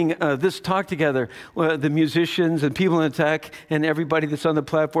we're putting this talk together, the musicians and people in tech and everybody that's on the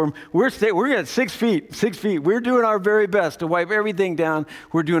platform. We're at 6 feet. We're doing our very best to wipe everything down.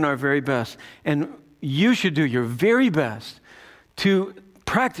 We're doing our very best. And you should do your very best to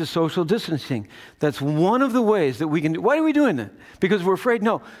practice social distancing. That's one of the ways that we can do. Why are we doing that? Because we're afraid?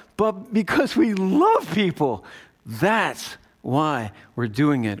 No, but because we love people. That's why we're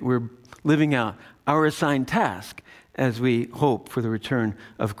doing it. We're living out our assigned task as we hope for the return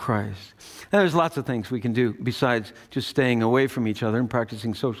of Christ. And there's lots of things we can do besides just staying away from each other and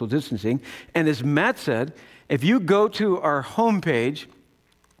practicing social distancing. And as Matt said, if you go to our homepage,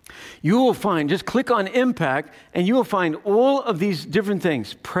 you will find, just click on Impact, and you will find all of these different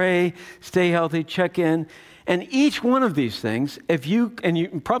things. Pray, stay healthy, check in. And each one of these things, you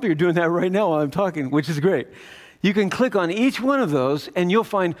probably are doing that right now while I'm talking, which is great. You can click on each one of those, and you'll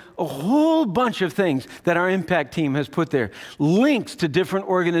find a whole bunch of things that our Impact team has put there. Links to different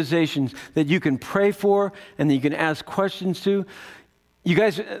organizations that you can pray for and that you can ask questions to. You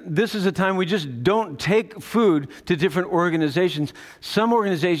guys, this is a time we just don't take food to different organizations. Some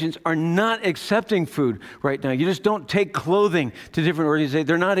organizations are not accepting food right now. You just don't take clothing to different organizations.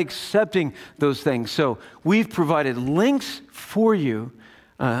 They're not accepting those things. So we've provided links for you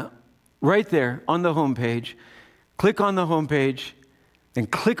right there on the homepage. Click on the homepage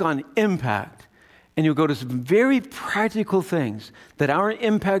and click on Impact. And you'll go to some very practical things that our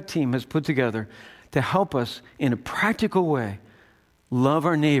Impact team has put together to help us in a practical way love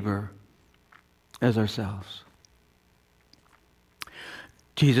our neighbor as ourselves.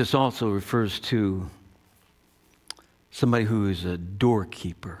 Jesus also refers to somebody who is a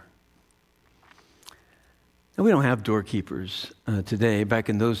doorkeeper. Now, we don't have doorkeepers today. Back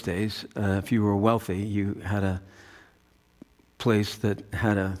in those days, if you were wealthy, you had a place that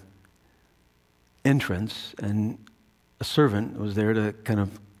had a entrance, and a servant was there to kind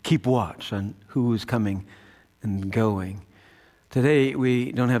of keep watch on who was coming and going. Today,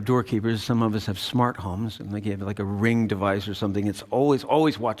 we don't have doorkeepers. Some of us have smart homes, and like you have like a Ring device or something. It's always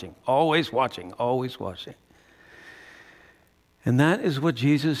watching, always watching, always watching. And that is what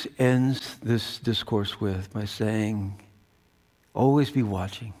Jesus ends this discourse with by saying, always be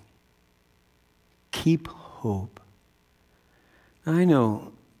watching. Keep hope. Now, I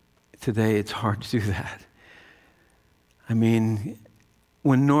know today it's hard to do that. I mean,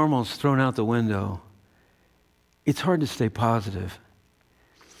 when normal's thrown out the window, it's hard to stay positive.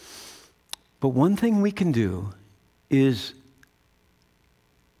 But one thing we can do is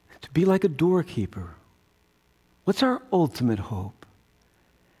to be like a doorkeeper. What's our ultimate hope?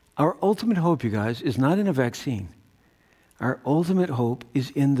 Our ultimate hope, you guys, is not in a vaccine. Our ultimate hope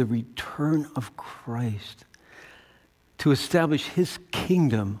is in the return of Christ to establish his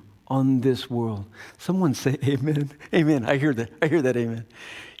kingdom on this world. Someone say amen. Amen. I hear that. Amen.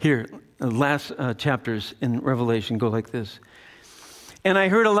 Here, the last chapters in Revelation go like this. And I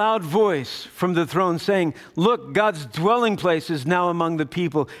heard a loud voice from the throne saying, look, God's dwelling place is now among the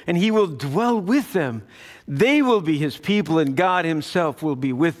people, and he will dwell with them. They will be his people, and God himself will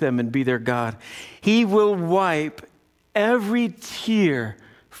be with them and be their God. He will wipe every tear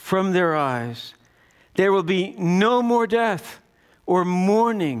from their eyes. There will be no more death or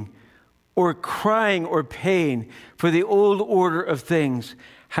mourning or crying or pain, for the old order of things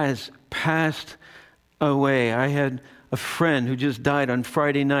has passed away. I had a friend who just died on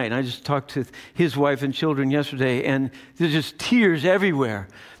Friday night, and I just talked to his wife and children yesterday, and there's just tears everywhere.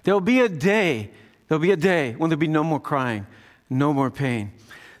 There'll be a day when there'll be no more crying, no more pain.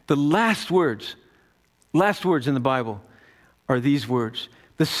 The last words in the Bible are these words.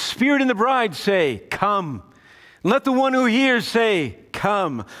 The Spirit and the bride say, come. Let the one who hears say,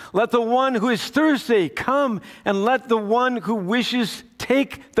 come. Let the one who is thirsty come, and let the one who wishes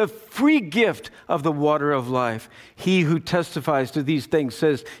take the free gift of the water of life. He who testifies to these things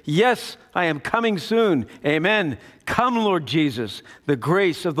says, yes, I am coming soon. Amen. Come, Lord Jesus. The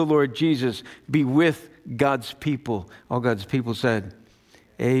grace of the Lord Jesus be with God's people. All God's people said,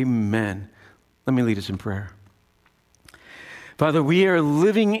 amen. Let me lead us in prayer. Father, we are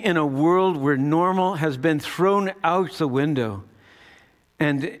living in a world where normal has been thrown out the window,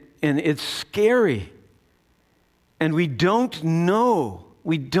 and it's scary, and we don't know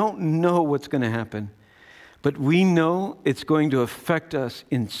what's going to happen, but we know it's going to affect us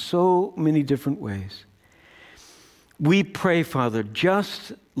in so many different ways. We pray, Father,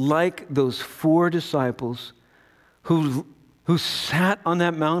 just like those 4 disciples who sat on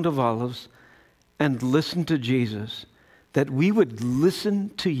that Mount of Olives and listened to Jesus, that we would listen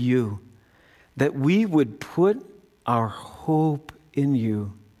to you, that we would put our hope in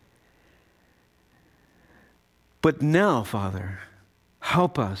you. But now, Father,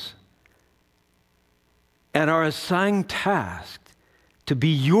 help us at our assigned task to be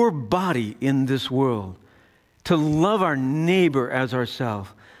your body in this world, to love our neighbor as ourselves,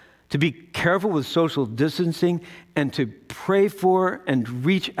 to be careful with social distancing, and to pray for and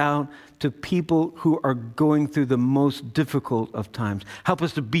reach out to people who are going through the most difficult of times. Help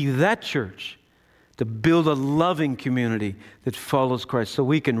us to be that church, to build a loving community that follows Christ so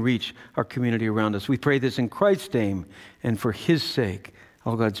we can reach our community around us. We pray this in Christ's name and for his sake.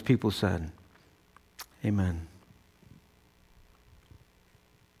 All God's people said, amen.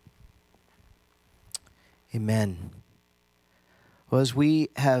 Amen. Well, as we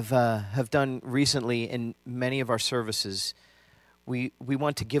have done recently in many of our services, we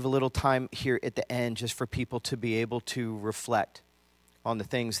want to give a little time here at the end just for people to be able to reflect on the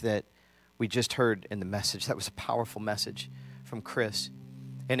things that we just heard in the message. That was a powerful message from Chris.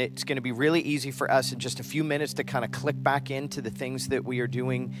 And it's going to be really easy for us in just a few minutes to kind of click back into the things that we are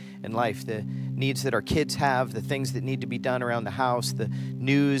doing in life, the needs that our kids have, the things that need to be done around the house, the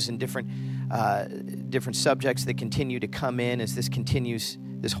news and different subjects that continue to come in as this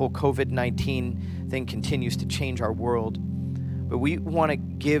whole COVID-19 thing continues to change our world. But we want to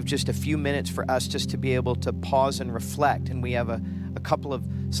give just a few minutes for us just to be able to pause and reflect. And we have a a couple of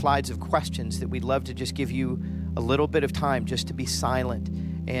slides of questions that we'd love to just give you a little bit of time just to be silent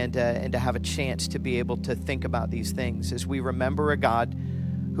and to have a chance to be able to think about these things as we remember a God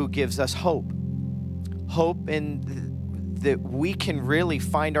who gives us hope. Hope that we can really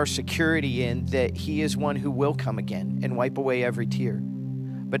find our security in that he is one who will come again and wipe away every tear.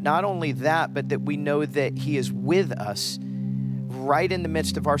 But not only that, but that we know that he is with us right in the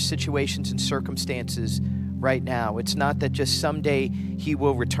midst of our situations and circumstances right now. It's not that just someday he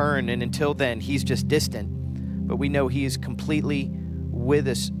will return and until then he's just distant, but we know he is completely with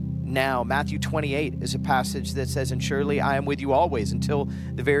us now. Matthew 28 is a passage that says, "And surely I am with you always until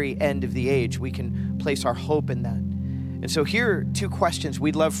the very end of the age." We can place our hope in that. And so here are two questions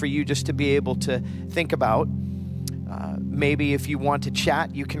we'd love for you just to be able to think about. Maybe if you want to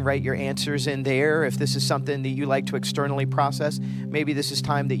chat, you can write your answers in there. If this is something that you like to externally process, maybe this is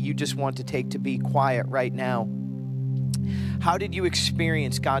time that you just want to take to be quiet right now. How did you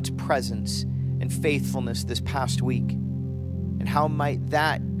experience God's presence and faithfulness this past week? And how might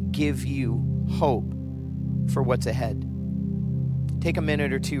that give you hope for what's ahead? Take a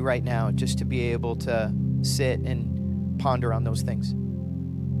minute or two right now just to be able to sit and ponder on those things.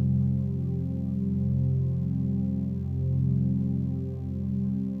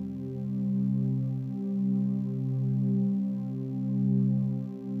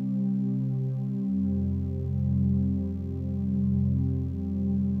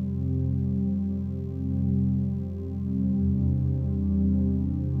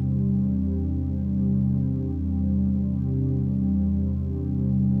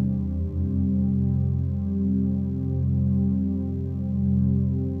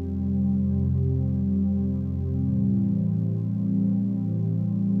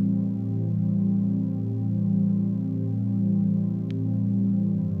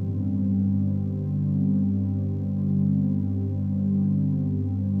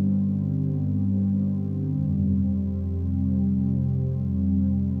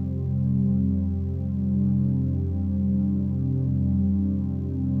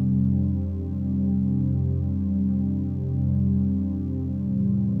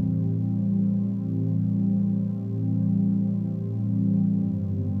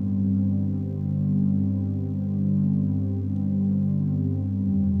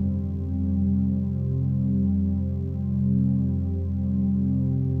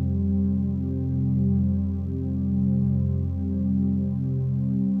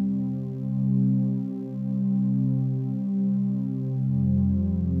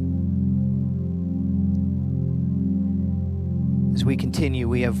 As we continue,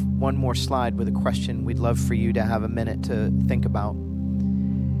 we have one more slide with a question we'd love for you to have a minute to think about.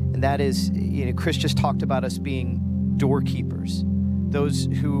 And that is, Chris just talked about us being doorkeepers, those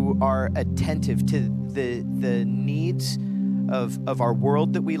who are attentive to the needs of our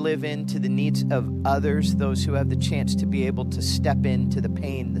world that we live in, to the needs of others, those who have the chance to be able to step into the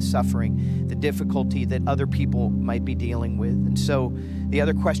pain, the suffering, the difficulty that other people might be dealing with. And so the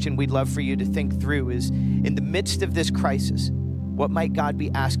other question we'd love for you to think through is, in the midst of this crisis, what might God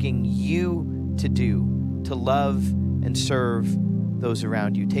be asking you to do to love and serve those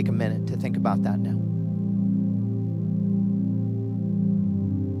around you? Take a minute to think about that now.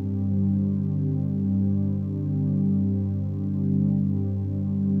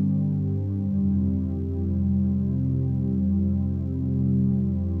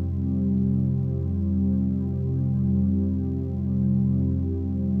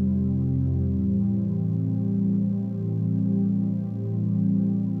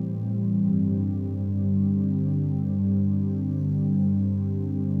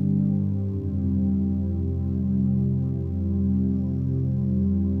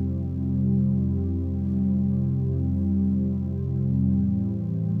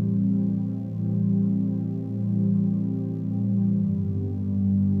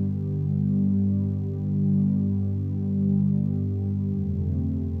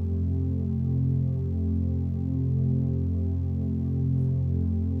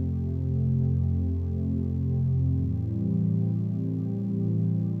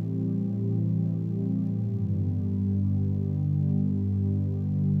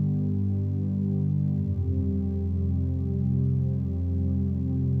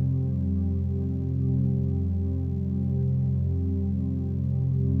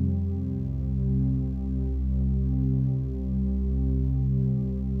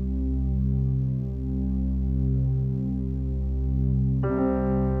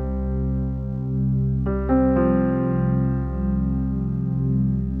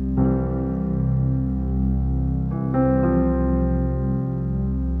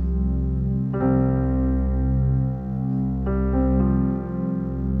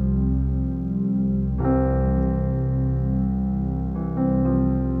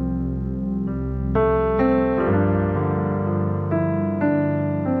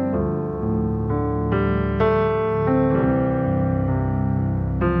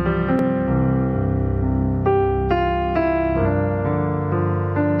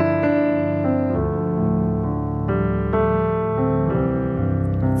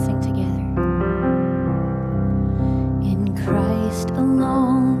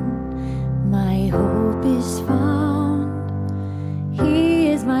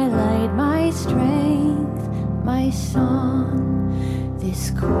 this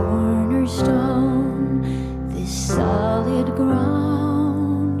cornerstone, this solid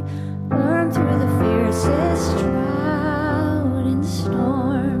ground, burn through the fiercest drought and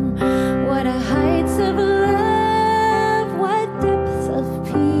storm. What a heights of love, what depths of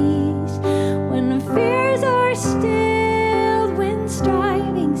peace, when fears are stilled, when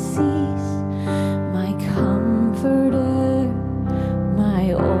striving cease. My comforter,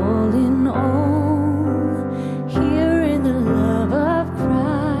 my all in all, here in the love of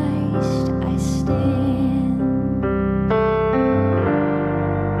Christ I stand.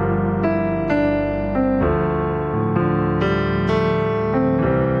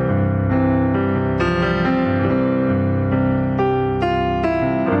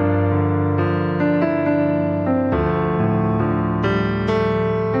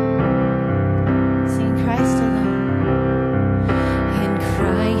 Sing Christ alone. In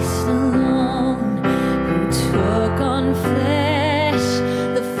Christ alone, who took on flesh,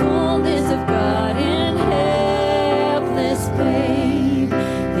 the fullness of God in helpless babe,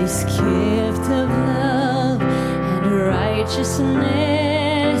 this gift of love and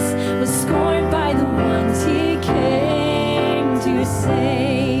righteousness was scorned by the ones he came to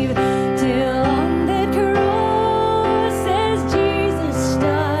save. Till on that cross, as Jesus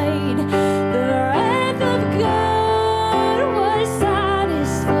died, the wrath of God was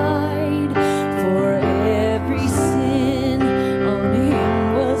satisfied. For every sin on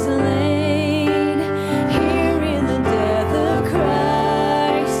him was laid. Here in the death of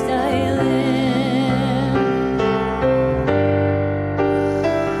Christ I live.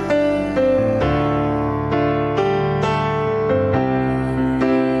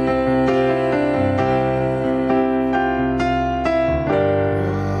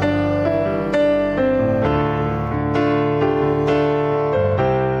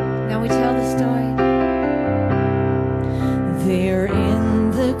 Now we tell the story. There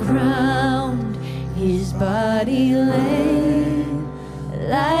in the ground his body lay,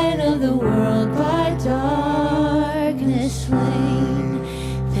 light of the world by darkness slain,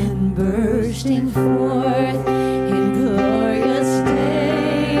 then bursting forth in glorious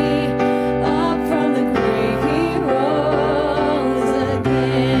day, up from the grave he rose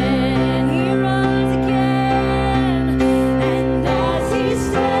again. He rose again, and as he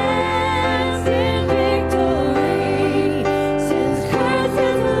stands in victory, since Christ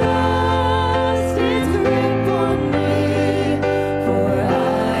has lost his grip on me, for I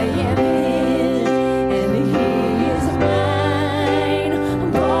am his and he is mine,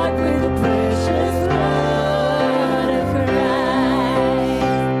 bought with the precious blood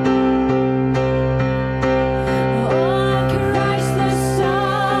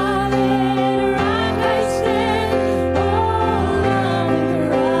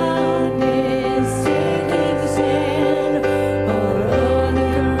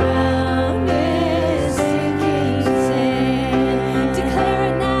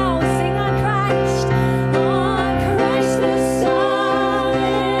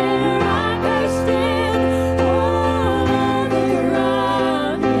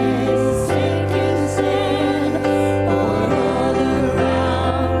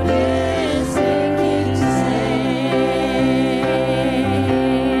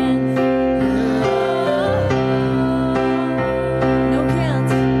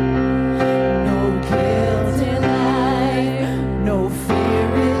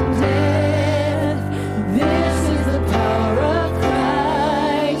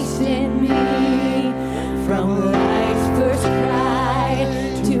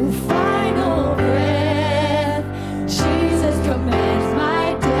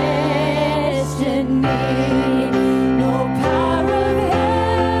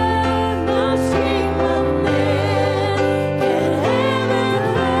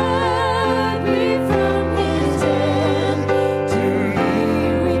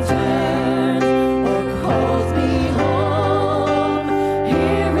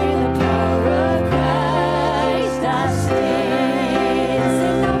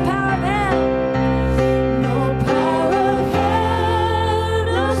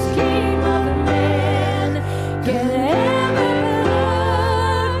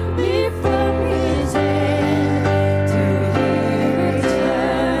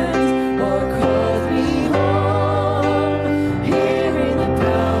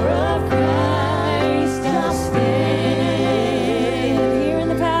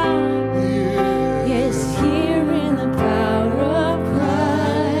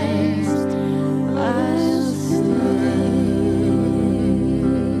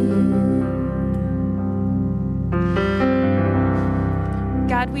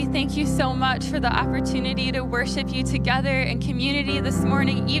thank you so much for the opportunity to worship you together in community this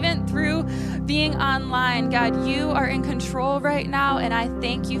morning, even through being online. God, you are in control right now, and I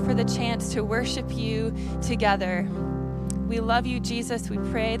thank you for the chance to worship you together. We love you, Jesus. We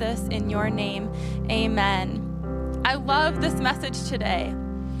pray this in your name. Amen. I love this message today.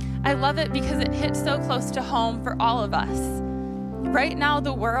 I love it because it hits so close to home for all of us. Right now,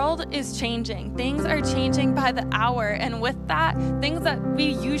 the world is changing. Things are changing by the hour. And with that, things that we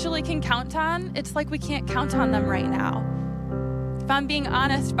usually can count on, it's like we can't count on them right now. If I'm being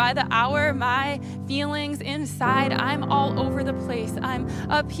honest, by the hour, my feelings inside, I'm all over the place. I'm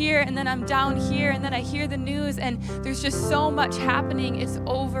up here, and then I'm down here, and then I hear the news, and there's just so much happening. It's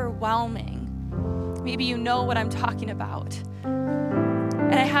overwhelming. Maybe you know what I'm talking about.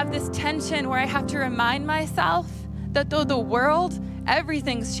 And I have this tension where I have to remind myself that though the world,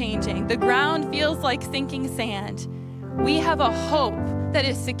 everything's changing, the ground feels like sinking sand, we have a hope that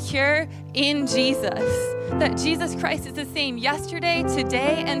is secure in Jesus, that Jesus Christ is the same yesterday,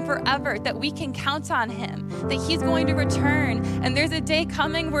 today, and forever, that we can count on him, that he's going to return, and there's a day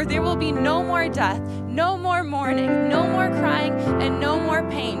coming where there will be no more death, no more mourning, no more crying, and no more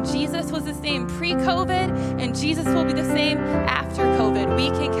pain. Jesus was the same pre-COVID, and Jesus will be the same after COVID. We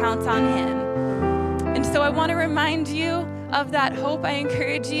can count on him. And so I want to remind you of that hope. I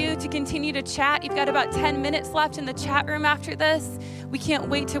encourage you to continue to chat. You've got about 10 minutes left in the chat room after this. We can't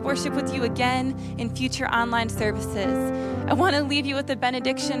wait to worship with you again in future online services. I want to leave you with a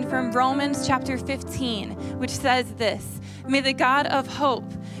benediction from Romans chapter 15, which says this: "May the God of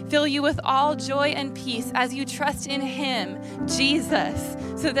hope fill you with all joy and peace as you trust in him, Jesus,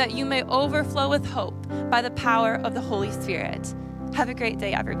 so that you may overflow with hope by the power of the Holy Spirit." Have a great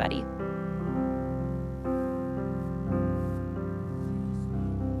day, everybody.